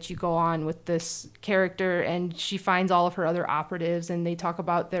journey that you go on with this character, and she finds all of her other operatives, and they talk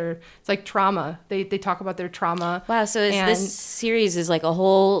about it's like trauma. They talk about their trauma. Wow, so and this series is like a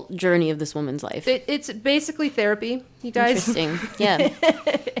whole journey of this woman's life. it's basically therapy, you guys. Interesting. Yeah.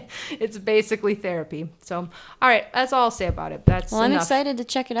 It's basically therapy. So, all right, that's all I'll say about it. That's Well, I'm enough. excited to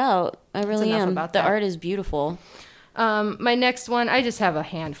check it out. I really enough am. about The that. art is beautiful. My next one, I just have a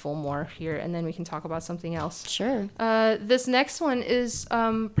handful more here, and then we can talk about something else. Sure. This next one is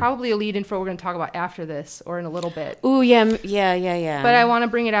probably a lead-in for what we're going to talk about after this, or in a little bit. Ooh, yeah. But I want to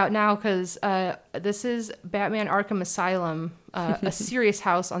bring it out now because this is Batman Arkham Asylum, a serious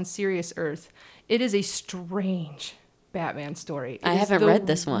house on serious Earth. It is a strange Batman story. I haven't read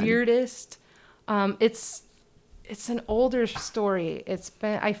this one. Weirdest. It's an older story. It's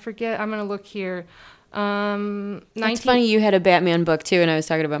been, I forget. I'm going to look here. It's funny you had a Batman book too, and I was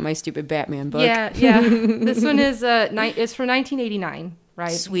talking about my stupid Batman book. Yeah. This one is it's from 1989,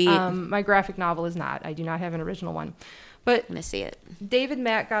 right? Sweet. My graphic novel is not. I do not have an original one, but I'm gonna see it. David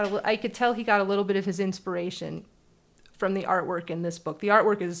Mack I could tell he got a little bit of his inspiration from the artwork in this book. The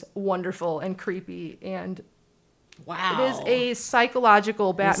artwork is wonderful and creepy, and Wow. it is a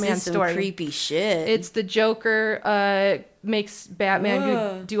psychological Batman this is some story. creepy shit. It's the Joker makes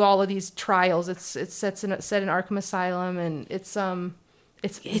Batman do all of these trials. It's set in Arkham Asylum, and it's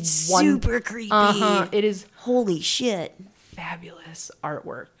super creepy. It is Holy shit. fabulous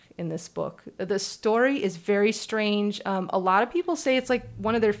artwork in this book. The story is very strange. A lot of people say it's like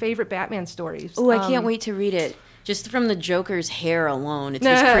one of their favorite Batman stories. Oh, I can't wait to read it. Just from the Joker's hair alone, it's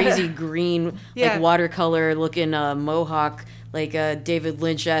this crazy green, Yeah. like watercolor looking mohawk, like David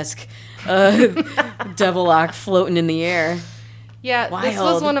Lynch-esque Devilock floating in the air. Yeah, this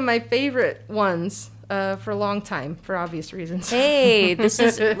was Wild. one of my favorite ones for a long time, for obvious reasons. Hey,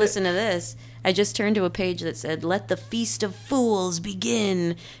 listen to this. I just turned to a page that said, "Let the Feast of Fools begin."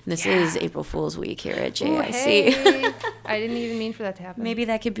 And this is April Fool's Week here at JIC. Ooh, hey. I didn't even mean for that to happen. Maybe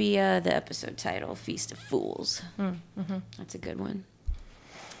that could be the episode title, Feast of Fools. Mm-hmm. That's a good one.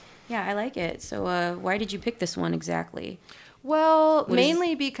 Yeah, I like it. So why did you pick this one exactly? Well, What is-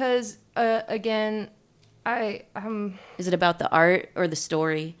 mainly because, again, Is it about the art or the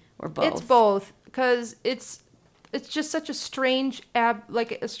story or both? it's both. Because it's just such a strange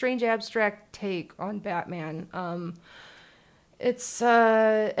abstract take on Batman. It's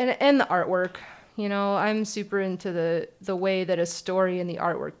and the artwork. You know, I'm super into the way that a story and the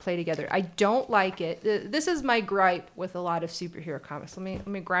artwork play together. I don't like it. This is my gripe with a lot of superhero comics. Let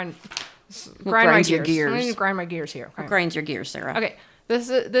me grind my gears. Let me grind my gears here. Okay. Grinds your gears, Sarah. Okay, this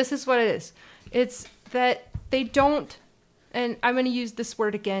is what it is. It's that they don't, and I'm going to use this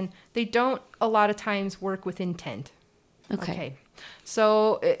word again. They don't a lot of times work with intent. Okay.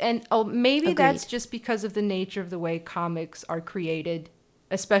 So, and maybe Agreed. that's just because of the nature of the way comics are created,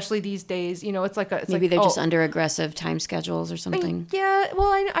 especially these days. You know, it's like Maybe they're just under aggressive time schedules or something. Yeah, well,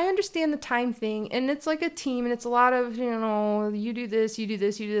 I understand the time thing, and it's like a team, and it's a lot of, you know, you do this, you do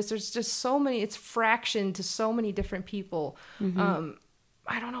this, you do this. There's just so many. It's fractioned to so many different people.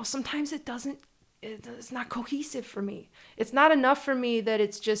 I don't know. Sometimes it's not cohesive for me. It's not enough for me that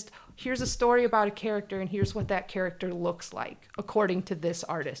it's just, here's a story about a character and here's what that character looks like according to this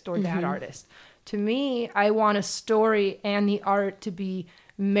artist or that artist. To me, I want a story and the art to be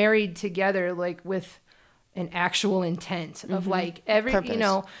married together, like with an actual intent of like Purpose. you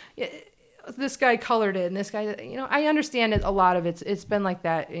know, this guy colored it and this guy, you know, I understand it. A lot of it's been like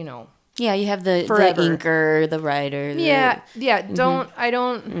that, you know. Yeah, you have the Forever. inker, the writer. I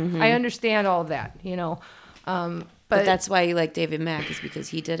understand all of that, you know. But that's why you like David Mack, is because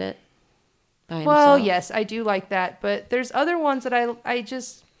he did it by well, himself. yes, I do like that. But there's other ones that I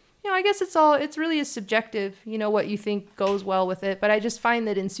just, you know, I guess it's really is subjective, you know, what you think goes well with it. But I just find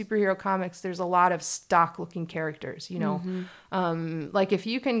that in superhero comics, there's a lot of stock looking characters, you know. Like if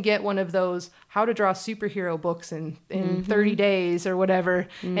you can get one of those how to draw superhero books in 30 days or whatever,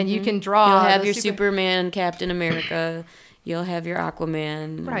 and you can draw. You'll have your Superman, Captain America. You'll have your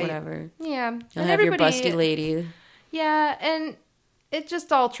Aquaman, Right. whatever. Yeah. You'll And have your busty lady. Yeah, and it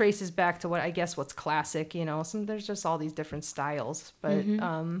just all traces back to what's classic, you know. There's just all these different styles, but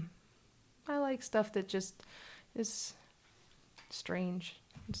I like stuff that just is strange.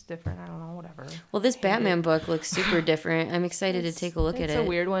 It's different. I don't know, whatever. Well, this Batman book looks super different. I'm excited to take a look at it. It's a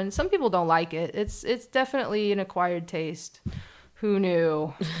weird one. Some people don't like it. It's definitely an acquired taste. Who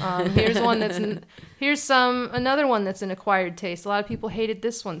knew? Here's another one that's an acquired taste. A lot of people hated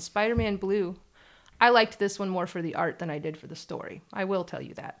this one, Spider-Man Blue. I liked this one more for the art than I did for the story. I will tell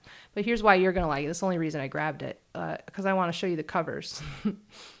you that. But here's why you're going to like it. That's the only reason I grabbed it. Because I want to show you the covers.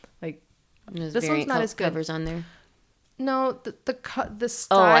 Like, There's this one's not as good. Covers on there. No, the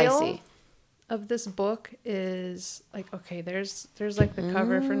style I see. of this book is like, okay, there's like the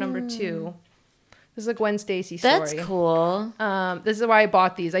cover for number 2. This is a Gwen Stacy story. That's cool. This is why I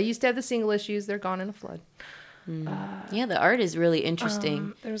bought these. I used to have the single issues. They're gone in a flood. Yeah, the art is really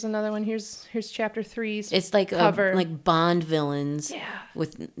interesting. There's another one. Here's chapter 3's It's like cover. like Bond villains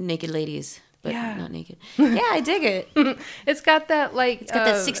with naked ladies, but Yeah. not naked. Yeah, I dig it. It's got that like It's got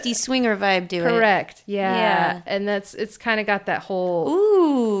that 60s swinger vibe to it. correct. Yeah. Yeah. And it's kind of got that whole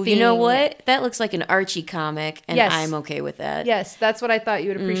Ooh, you know theme. what? That looks like an Archie comic, and Yes. I'm okay with that. Yes, that's what I thought you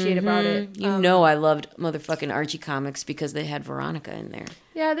would appreciate about it. You know I loved motherfucking Archie comics because they had Veronica in there.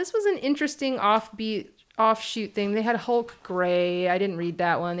 Yeah, this was an interesting offshoot thing. They had Hulk Gray. I didn't read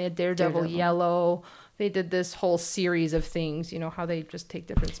that one. They had Daredevil Yellow. They did this whole series of things, you know, how they just take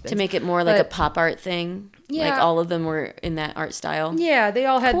different spins. To make it more like a But- pop art thing. Yeah. Like all of them were in that art style. Yeah, they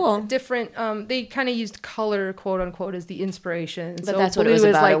all had Cool. different, they kind of used color, quote unquote, as the inspiration. But that's what it was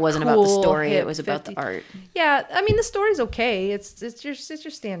about. It wasn't about the story. It was about the art. Yeah, I mean, the story's okay. It's your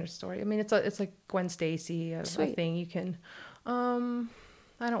standard story. I mean, it's like Gwen Stacy, a thing you can,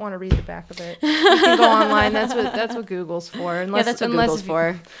 I don't want to read the back of it. You can go online. That's what Google's for. Unless, Yeah, that's what unless Google's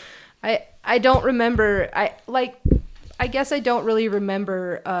for. I don't remember. I guess I don't really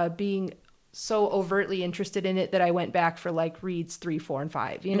remember being so overtly interested in it that I went back for like reads 3, 4, and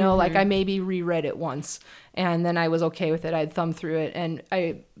 5. You know, like I maybe reread it once and then I was okay with it. I'd thumb through it, and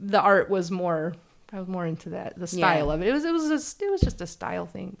the art was more. I was more into that, the style of it. It was just a style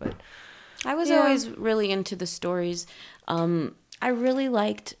thing, but I was always really into the stories. I really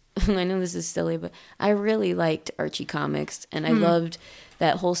liked, I know this is silly, but I really liked Archie comics, and I loved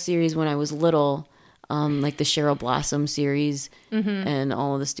that whole series when I was little, like the Cheryl Blossom series and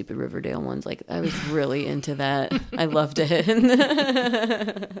all of the stupid Riverdale ones. Like, I was really into that. I loved it.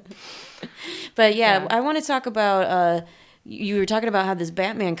 But yeah, I want to talk about, you were talking about how this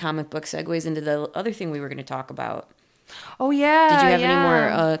Batman comic book segues into the other thing we were going to talk about. oh yeah. Did you have any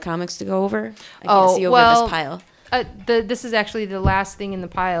more comics to go over? I can't see over this pile. This is actually the last thing in the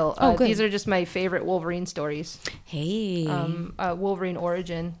pile. Good. These are just my favorite Wolverine stories. Hey. Wolverine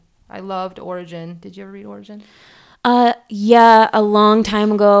Origin. I loved Origin. Did you ever read Origin? Yeah, a long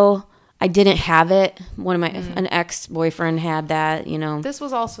time ago. I didn't have it. An ex-boyfriend had that, you know. This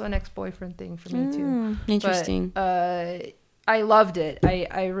was also an ex-boyfriend thing for me too. Interesting. But, I loved it.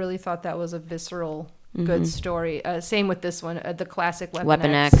 I really thought that was a visceral, good story. Same with this one, the classic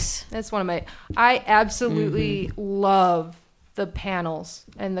Weapon X. That's one of my. I absolutely love the panels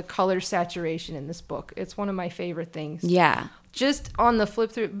and the color saturation in this book. It's one of my favorite things. Yeah. Just on the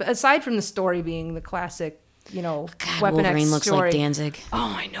flip through, aside from the story being the classic, you know, God, Weapon Wolverine X looks story. like Danzig.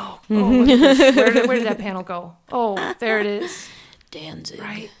 Oh, I know. Oh, look at this. Where did that panel go? Oh, there it is. Danzig.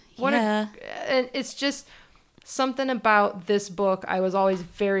 Right. And it's just something about this book I was always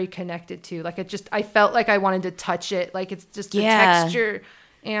very connected to. Like I felt like I wanted to touch it. Like it's just the texture,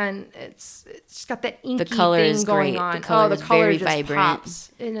 and it's got that inky thing going on. The color very just vibrant.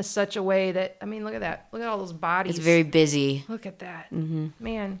 pops in such a way that, I mean, look at that. Look at all those bodies. It's very busy. Look at that,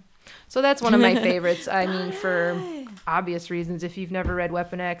 man. So that's one of my favorites. I mean, for obvious reasons. If you've never read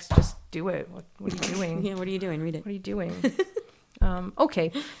Weapon X, just do it. What are you doing? Yeah, what are you doing? Read it. What are you doing?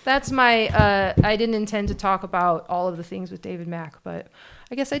 Okay, that's my. I didn't intend to talk about all of the things with David Mack, but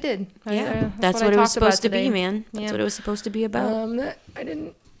I guess I did. Yeah, that's what it was supposed to be, man. That's what it was supposed to be about. I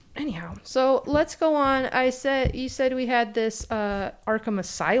didn't. Anyhow, so let's go on. You said we had this Arkham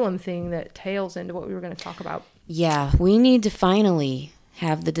Asylum thing that tails into what we were going to talk about. Yeah, we need to finally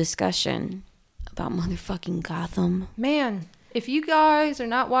have the discussion about motherfucking Gotham. Man, if you guys are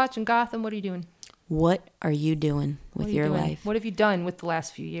not watching Gotham, what are you doing? What are you doing with your life? What have you done with the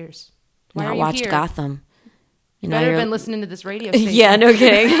last few years? Why Not are you watched here? Gotham. You Better have been listening to this radio station. Yeah, no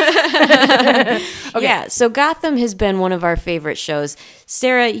kidding. Okay. Yeah, so Gotham has been one of our favorite shows.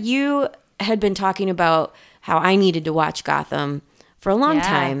 Sarah, you had been talking about how I needed to watch Gotham for a long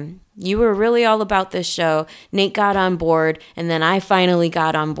time. You were really all about this show. Nate got on board, and then I finally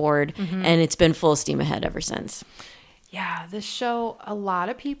got on board, and it's been full steam ahead ever since. Yeah, this show, a lot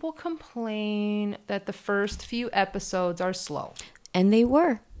of people complain that the first few episodes are slow. And they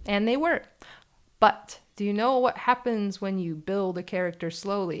were. But do you know what happens when you build a character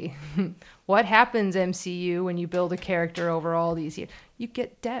slowly? What happens, MCU, when you build a character over all these years? You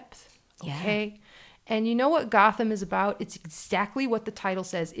get depth, okay? Yeah. And you know what Gotham is about? It's exactly what the title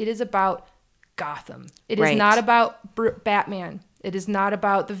says. It is about Gotham. It is not about Batman. It is not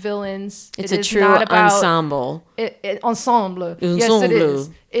about the villains. It's a true ensemble. Ensemble. Yes, it is.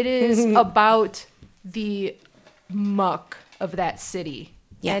 It is about the muck of that city.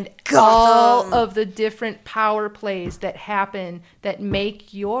 Yeah. And all of the different power plays that happen that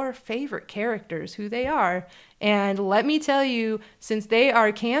make your favorite characters who they are. And let me tell you, since they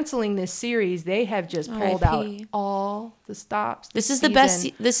are canceling this series, they have just pulled out all the stops. This is the best.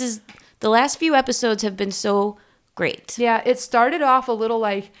 The last few episodes have been so great. Yeah, it started off a little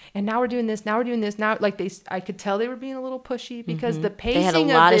like, and now we're doing this, now like I could tell they were being a little pushy because the pacing of this show. They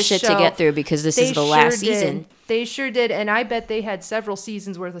had a lot of shit to get through because this is the last season. They sure did, and I bet they had several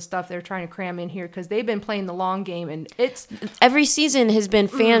seasons worth of stuff they're trying to cram in here because they've been playing the long game, and it's every season has been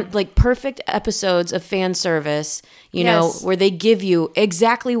like perfect episodes of fan service, you know, where they give you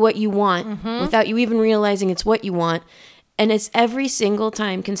exactly what you want without you even realizing it's what you want. And it's every single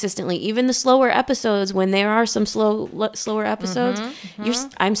time consistently, even the slower episodes, when there are some slower episodes,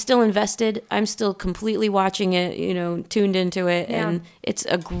 I'm still invested. I'm still completely watching it, you know, tuned into it. Yeah. And it's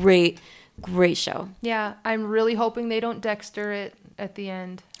a great show. Yeah, I'm really hoping they don't Dexter it at the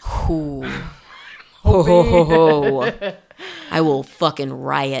end. Ooh. Ho. I will fucking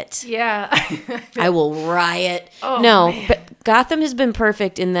riot. Yeah. I will riot. Oh, no, man. But Gotham has been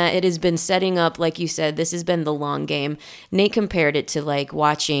perfect in that it has been setting up, like you said, this has been the long game. Nate compared it to like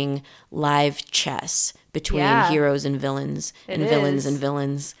watching live chess between heroes and villains, and villains and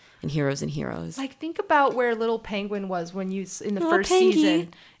villains, and heroes. Like, think about where Little Penguin was when you in the first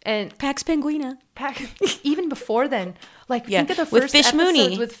season. And Pax Penguina. Even before then. Like, think of the first Fish episodes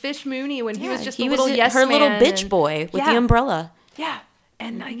Mooney. with Fish Mooney when he was just he a little was yes her man. little bitch boy with the umbrella. Yeah.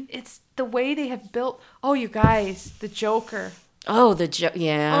 And like, it's the way they have built. Oh, you guys, the Joker. Oh, the Joker.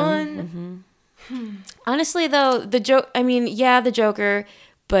 Yeah. Honestly, though, the Joker,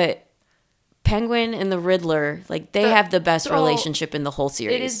 but Penguin and the Riddler, like, they have the best relationship in the whole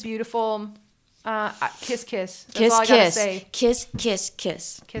series. It is beautiful. Kiss. That's kiss, all I gotta say. Kiss.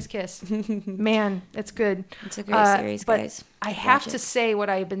 Man, it's good. It's a great series, guys. I have to say what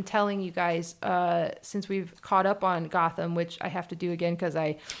I've been telling you guys since we've caught up on Gotham, which I have to do again because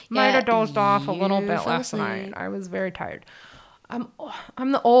I might have dozed off a little bit last night. I was very tired. I'm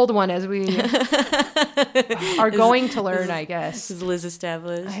the old one, as we are going to learn, I guess. As Liz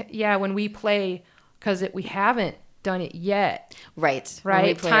established. When we play, because we haven't done it yet. Right. Right? When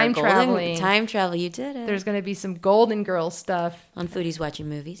we play Time our traveling. Time travel, you did it. There's going to be some Golden Girls stuff. On Foodies Watching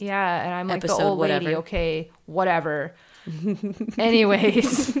Movies. Yeah, and I'm like Episode the old lady. whatever. Okay, whatever.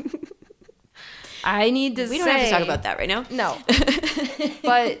 Anyways, I need to say... We don't have to talk about that right now. No.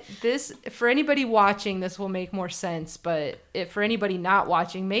 But this, for anybody watching, this will make more sense. But for anybody not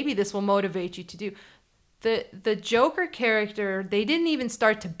watching, maybe this will motivate you to do. The Joker character, they didn't even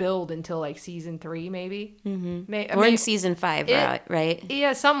start to build until like season 3, maybe. Mm-hmm. We're in season 5, right?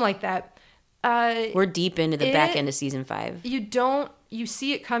 Yeah, something like that. We're deep into the back end of season 5. You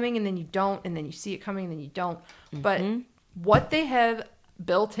see it coming and then you don't, and then you see it coming and then you don't. Mm-hmm. But what they have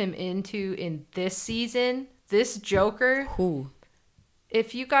built him into in this season, this Joker. Who?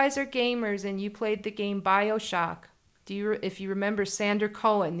 If you guys are gamers and you played the game BioShock, if you remember Sander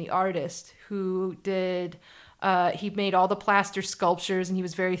Cohen, the artist who did, he made all the plaster sculptures and he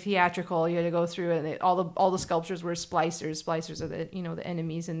was very theatrical. You had to go through it, and all the sculptures were splicers. Splicers are the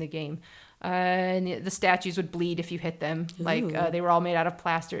enemies in the game. And the statues would bleed if you hit them. Like they were all made out of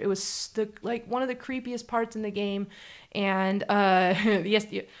plaster. It was one of the creepiest parts in the game. And yes,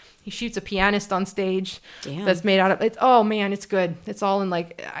 he shoots a pianist on stage. Damn. That's made out of. Oh man, it's good. It's all in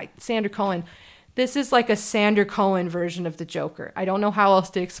Sander Cohen. This is like a Sander Cohen version of the Joker. I don't know how else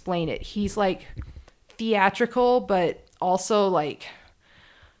to explain it. He's like theatrical, but also like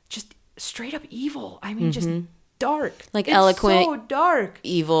just straight up evil. I mean, just dark. Like it's eloquent, so dark,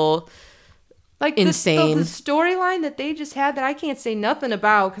 evil, like insane. The storyline that they just had that I can't say nothing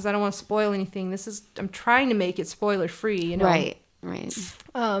about because I don't want to spoil anything. I'm trying to make it spoiler free, you know. Right.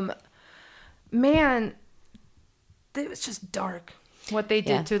 Man, it was just dark. What they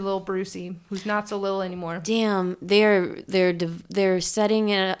did to little Brucey, who's not so little anymore. Damn, they're setting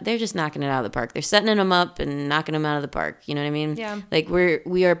it. They're just knocking it out of the park. They're setting him up and knocking him out of the park. You know what I mean? Yeah. Like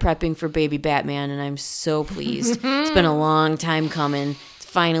we are prepping for baby Batman, and I'm so pleased. It's been a long time coming.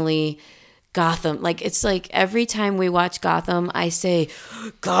 Finally, Gotham. Like it's like every time we watch Gotham, I say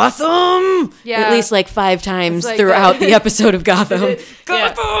Gotham. Yeah. At least like 5 times throughout the episode of Gotham.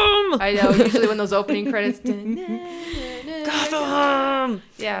 Gotham. I know. Usually when those opening credits. Gotham.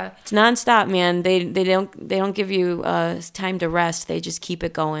 Yeah, it's nonstop, man. They don't give you time to rest. They just keep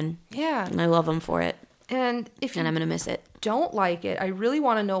it going. Yeah, and I love them for it. And I'm gonna miss it. Don't like it. I really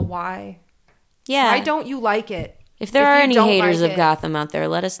want to know why. Yeah. Why don't you like it? If there are any haters of Gotham out there,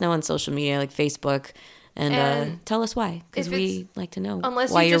 let us know on social media like Facebook, and tell us why, because we like to know why you're wrong.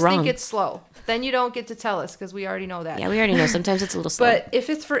 Unless you just think it's slow, then you don't get to tell us because we already know that. Yeah, we already know. Sometimes it's a little slow. But if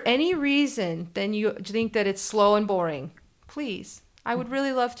it's for any reason, then you think that it's slow and boring. Please. I would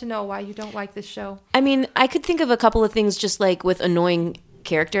really love to know why you don't like this show. I mean, I could think of a couple of things just like with annoying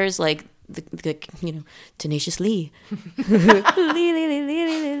characters, like the Tenacious Lee. Lee.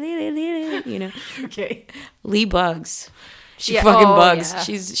 Okay. Lee bugs. She fucking bugs. Yeah.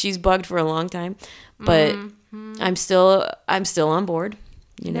 She's bugged for a long time. But I'm still on board.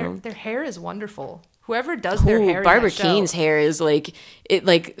 Their hair is wonderful. Whoever does their hair. Barbara Keane's hair is like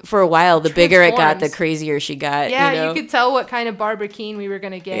for a while, the bigger it got, the crazier she got. Yeah, you could tell what kind of Barbara Keane we were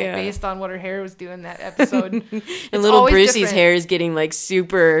gonna get based on what her hair was doing that episode. And little Brucey's hair is getting like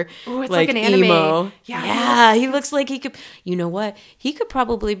super like an anime. Emo. Yeah, he looks like he could. You know what? He could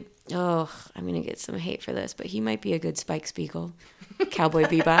probably. Oh, I'm gonna get some hate for this, but he might be a good Spike Spiegel, Cowboy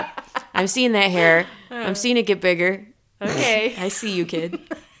Bebop. I'm seeing that hair. I'm seeing it get bigger. Okay, I see you, kid.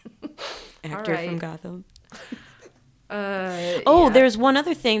 Actor from Gotham. There's one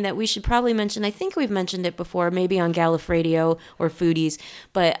other thing that we should probably mention. I think we've mentioned it before, maybe on Gallifredio or Foodies,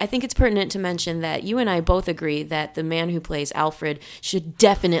 but I think it's pertinent to mention that you and I both agree that the man who plays Alfred should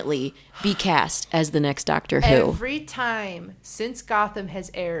definitely be cast as the next Doctor Who. Every time since Gotham has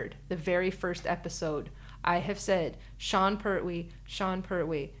aired, the very first episode, I have said Sean Pertwee,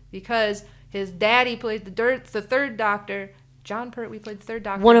 because his daddy played the third Doctor. John Pertwee played the third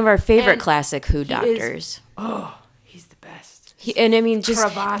Doctor. One of our favorite classic Who doctors. He's the best. And I mean, just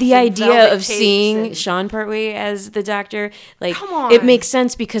the idea of seeing Sean Pertwee as the Doctor, like, it makes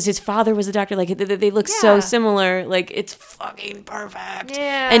sense because his father was a doctor. Like, they look so similar. Like, it's fucking perfect.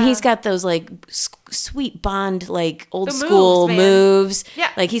 Yeah. And he's got those, like, sweet Bond, like, old school moves.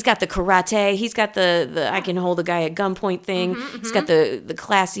 Yeah. Like, he's got the karate. He's got the I can hold a guy at gunpoint thing. He's got the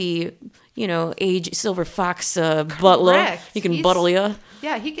classy, age Silver Fox butler. He can buttle you.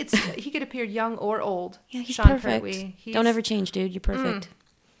 Yeah, he could appear young or old. Yeah, he's Sean perfect. Pertwee. Don't ever change, dude. You're perfect.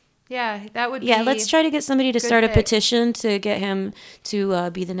 Yeah, that would be. Yeah, let's try to get somebody to start a petition to get him to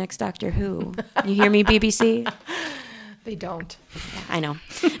be the next Doctor Who. You hear me, BBC? They don't. I know.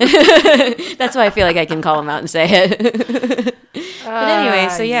 That's why I feel like I can call them out and say it. But anyway,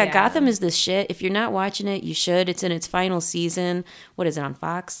 so yeah, Gotham is the shit. If you're not watching it, you should. It's in its final season. What is it, on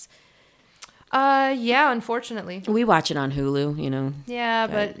Fox? Yeah, unfortunately. We watch it on Hulu, you know. Yeah,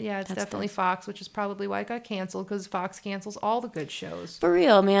 but yeah, it's definitely Fox, which is probably why it got canceled, because Fox cancels all the good shows. For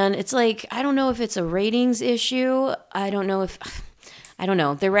real, man. It's like, I don't know if it's a ratings issue. I don't know.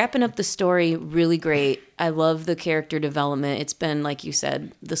 They're wrapping up the story really great. I love the character development. It's been, like you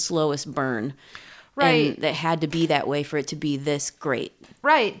said, the slowest burn. Right. And it had to be that way for it to be this great.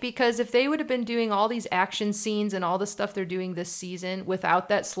 Right, because if they would have been doing all these action scenes and all the stuff they're doing this season without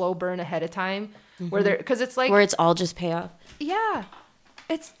that slow burn ahead of time, because it's like... Where it's all just payoff. Yeah.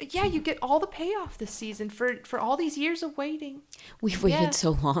 You get all the payoff this season for all these years of waiting. We've waited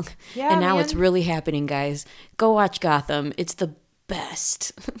so long. Yeah, and now it's really happening, guys. Go watch Gotham. It's the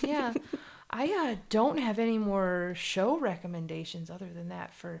best. Yeah. I don't have any more show recommendations other than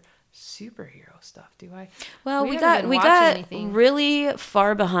that for superhero stuff, do I? Well, we got really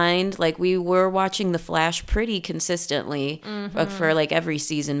far behind. Like, we were watching The Flash pretty consistently for like every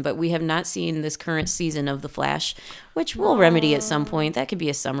season, but we have not seen this current season of The Flash, which we'll remedy at some point. That could be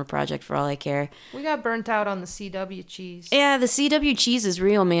a summer project for all I care. We got burnt out on the CW cheese. Yeah, the CW cheese is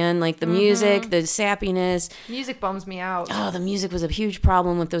real, man. Like the music, the sappiness. Music bums me out. Oh, the music was a huge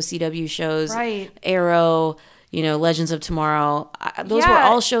problem with those CW shows. Right. Arrow, you know, Legends of Tomorrow. Those were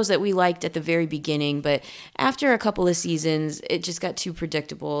all shows that we liked at the very beginning, but after a couple of seasons, it just got too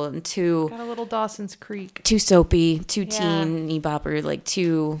predictable and got a little Dawson's Creek. Too soapy, too teeny bopper, like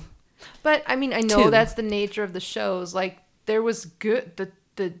too... But, I mean, I know that's the nature of the shows. Like, there was good...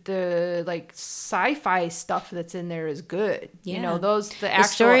 The like sci-fi stuff that's in there is good. Yeah. You know, the actual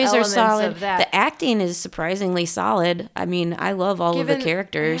stories are solid. Of that. The acting is surprisingly solid. I mean, I love all of the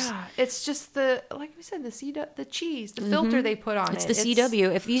characters. Yeah, it's just like we said, the cheese, the filter they put on it's the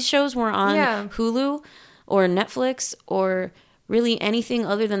CW. If these shows were on Hulu or Netflix or really anything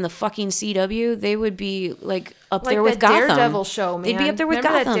other than the fucking CW, they would be like up there with Gotham. Daredevil show, man. They'd be up there with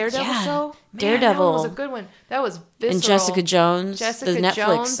Remember Gotham. That Daredevil show? Man, Daredevil. That was a good one. That was visceral. And Jessica Jones, the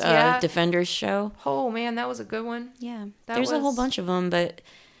Netflix Defenders show. Oh man, that was a good one. Yeah, there's a whole bunch of them, but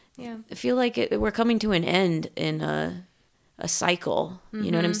I feel like we're coming to an end in a cycle.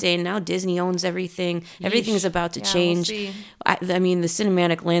 You know what I'm saying? Now Disney owns everything. Everything's about to change. We'll see. I mean, the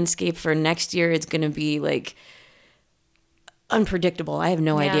cinematic landscape for next year is going to be like unpredictable. I have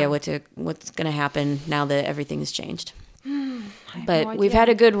no idea what's going to happen now that everything has changed. But we've had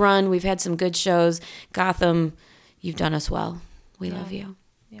a good run. We've had some good shows. Gotham, you've done us well. We love you.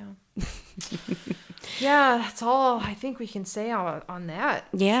 Yeah. Yeah, that's all I think we can say on that.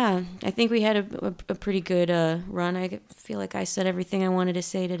 Yeah, I think we had a pretty good run. I feel like I said everything I wanted to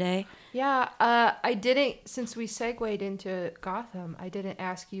say today. Yeah, I didn't, since we segued into Gotham, I didn't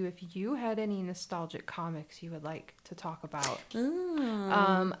ask you if you had any nostalgic comics you would like to talk about.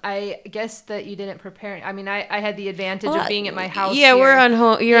 I guess that you didn't prepare. I mean, I had the advantage of being at my house. Yeah, here. we're on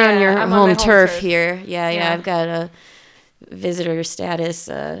home. You're on your home turf here. Yeah, I've got a visitor status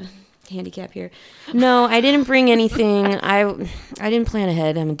handicap here. No, I didn't bring anything. I didn't plan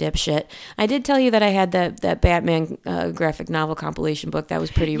ahead. I'm a dipshit. I did tell you that I had that Batman graphic novel compilation book. That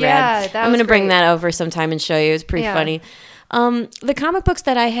was pretty rad. I'm going to bring that over sometime and show you. It's pretty funny. The comic books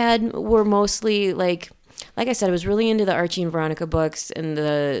that I had were mostly like I said, I was really into the Archie and Veronica books and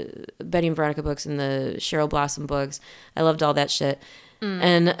the Betty and Veronica books and the Cheryl Blossom books. I loved all that shit.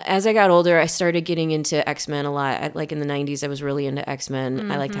 And as I got older, I started getting into X-Men a lot. Like in the 90s, I was really into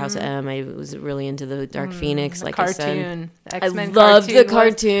X-Men. I liked House of M. I was really into the Dark Phoenix, like I said. The X-Men I loved the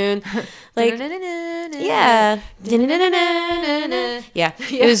cartoon. Like, yeah. Yeah,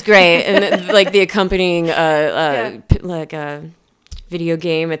 it was great. And like the accompanying video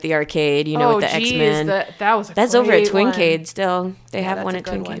game at the arcade, you know, with the X-Men. That's over at Twincade still. They have one at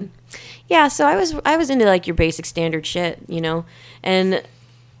Twincade. Yeah, so I was into like your basic standard shit, you know, and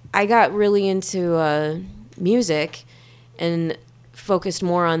I got really into music and focused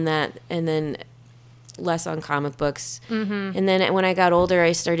more on that, and then less on comic books. And then when I got older,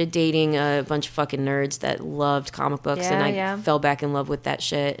 I started dating a bunch of fucking nerds that loved comic books, and I fell back in love with that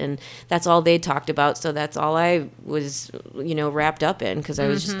shit, and that's all they talked about, so that's all I was, you know, wrapped up in, because I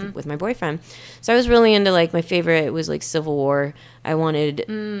was just with my boyfriend. So I was really into, like, my favorite was like Civil War. I wanted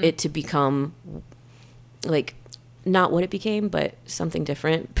it to become like not what it became, but something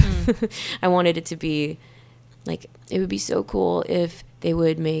different. I wanted it to be like, it would be so cool if they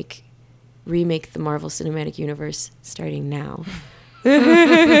would remake the Marvel Cinematic Universe starting now.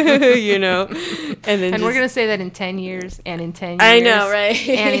 You know, And we're gonna say that in 10 years, and in 10 years. I know, right?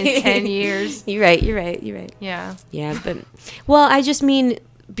 And in 10 years. You're right. Yeah. Yeah, but well, I just mean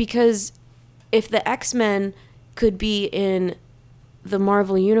because if the X-Men could be in the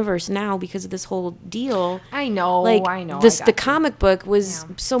Marvel universe now because of this whole deal, I know. The comic book was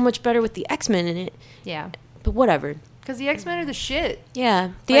so much better with the X-Men in it. Yeah. But whatever. Because the X-Men are the shit.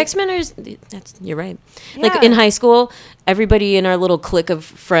 Yeah, the X-Men are. You're right. Yeah. Like in high school, everybody in our little clique of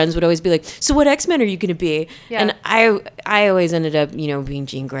friends would always be like, "So what X-Men are you going to be?" Yeah. And I always ended up, being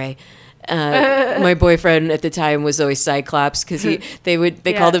Jean Grey. My boyfriend at the time was always Cyclops because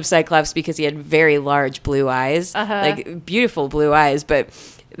they called him Cyclops because he had very large blue eyes, like beautiful blue eyes, but.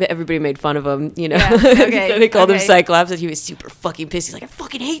 Everybody made fun of him, Yeah. Okay. So they called him Cyclops, and he was super fucking pissed. He's like, I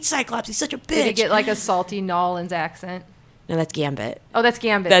fucking hate Cyclops. He's such a bitch. Did he get like a salty Nolans accent? No, that's Gambit. Oh, that's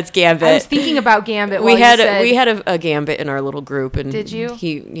Gambit. That's Gambit. I was thinking about Gambit. We had a Gambit in our little group, and did you?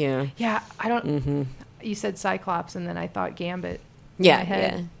 Yeah, I don't. Mm-hmm. You said Cyclops, and then I thought Gambit.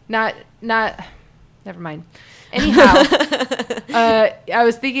 Yeah. Not. Never mind. Anyhow, I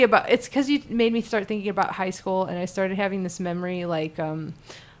was thinking about it's because you made me start thinking about high school, and I started having this memory like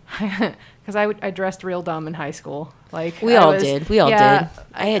because I dressed real dumb in high school. Like we all did. I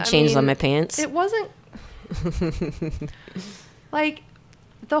had chains on my pants. It wasn't like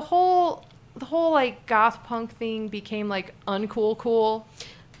the whole like goth punk thing became like uncool cool.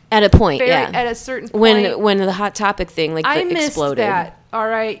 At a point, At a certain point. When the Hot Topic thing exploded. I missed that. All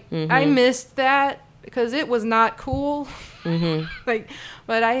right. Mm-hmm. I missed that because it was not cool. Mm-hmm.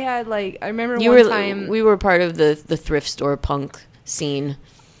 But I had I remember time. We were part of the thrift store punk scene.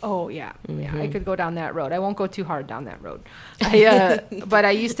 Oh yeah, yeah. I could go down that road. I won't go too hard down that road. But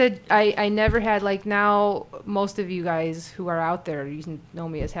I used to. I never had now. Most of you guys who are out there, you know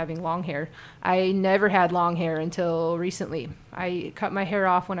me as having long hair. I never had long hair until recently. I cut my hair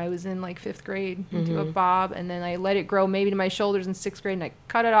off when I was in 5th grade into a bob, and then I let it grow maybe to my shoulders in 6th grade, and I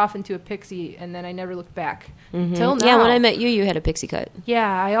cut it off into a pixie, and then I never looked back until now. Yeah, when I met you, you had a pixie cut.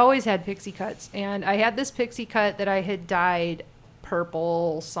 Yeah, I always had pixie cuts, and I had this pixie cut that I had dyed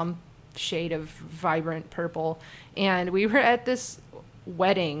purple, some shade of vibrant purple, and we were at this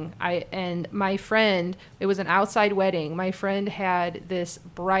wedding. And my friend, it was an outside wedding. My friend had this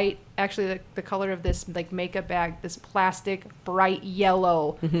bright, actually the color of this makeup bag, this plastic bright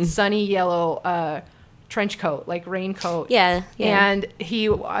yellow, sunny yellow trench coat, raincoat. Yeah. And he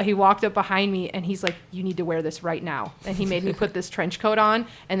walked up behind me, and he's like, "You need to wear this right now." And he made me put this trench coat on,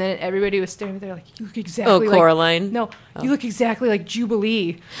 and then everybody was staring there like, "You look exactly like Coraline." No, you look exactly like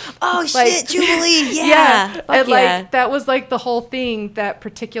Jubilee. Oh shit, Jubilee! Yeah. And that was the whole thing that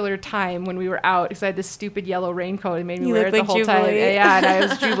particular time when we were out, because I had this stupid yellow raincoat and made me wear it the whole Jubilee. time. Yeah, and I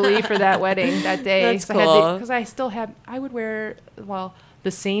was Jubilee for that wedding that day. That's cool. Because I would wear the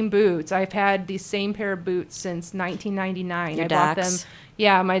same boots. I've had the same pair of boots since 1999. Your I bought Docs? them.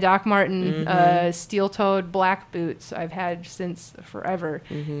 Yeah, my Doc Marten steel-toed black boots I've had since forever.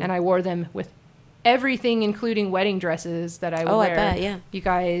 And I wore them with everything, including wedding dresses that I would wear. I bet, yeah. You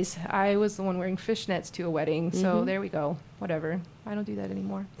guys, I was the one wearing fishnets to a wedding, so there we go. Whatever. I don't do that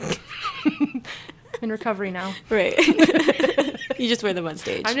anymore. I'm in recovery now. Right. You just wear them on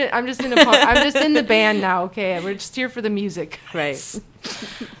stage. I'm just in the band now. Okay, we're just here for the music. Right.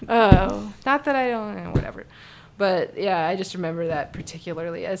 Oh, not that I don't. Whatever. But yeah, I just remember that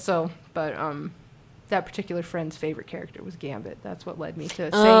particularly. That particular friend's favorite character was Gambit. That's what led me to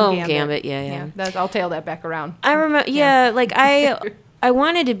saying Gambit. Yeah. I'll tail that back around. I remember. I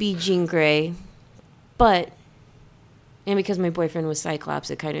wanted to be Jean Grey, and because my boyfriend was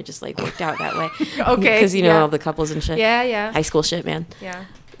Cyclops, it kind of just worked out that way. Okay. Because all the couples and shit. Yeah. High school shit, man. Yeah.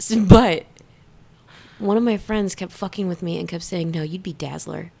 But one of my friends kept fucking with me and kept saying, "No, you'd be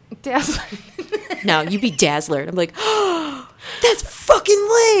Dazzler." Dazzler. No, you'd be Dazzler. And I'm like, oh, that's fucking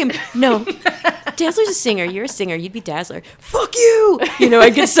lame. No, Dazzler's a singer. You're a singer. You'd be Dazzler. Fuck you.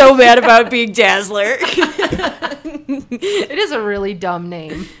 I get so mad about being Dazzler. It is a really dumb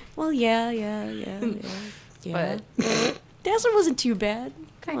name. Well, yeah. But Dazzler wasn't too bad.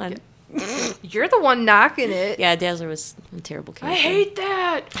 Come on. You're the one knocking it. Yeah, Dazzler was a terrible character. I hate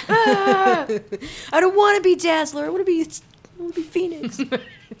that. Ah. I don't want to be Dazzler. I want to be Phoenix.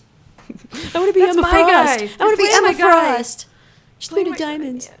 I want to be Emma my Frost. guy. I want to be You're Emma playing my guy. Frost. She's made of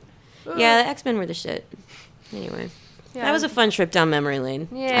diamonds. Yeah, the X-Men were the shit. Anyway. Yeah. That was a fun trip down memory lane.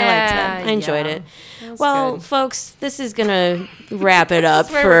 Yeah, I liked that. I enjoyed it. Well, good. folks, this is going to wrap it up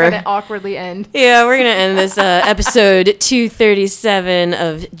This is where we're going to awkwardly end. Yeah, we're going to end this episode 237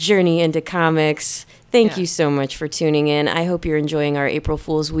 of Journey into Comics. Thank you so much for tuning in. I hope you're enjoying our April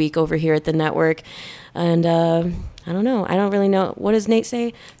Fool's Week over here at the network. And I don't know. I don't really know. What does Nate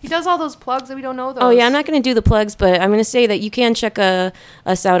say? He does all those plugs that we don't know those. Oh, yeah, I'm not going to do the plugs, but I'm going to say that you can check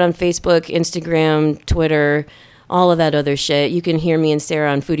us out on Facebook, Instagram, Twitter, all of that other shit. You can hear me and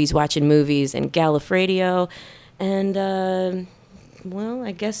Sarah on Foodies Watching Movies and Gallif Radio. And, well,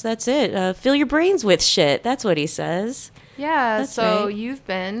 I guess that's it. Fill your brains with shit. That's what he says. Yeah, That's so right. you've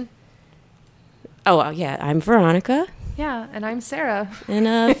been... Oh, yeah, I'm Veronica. Yeah, and I'm Sarah.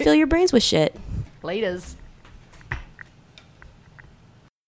 And fill your brains with shit. Laters.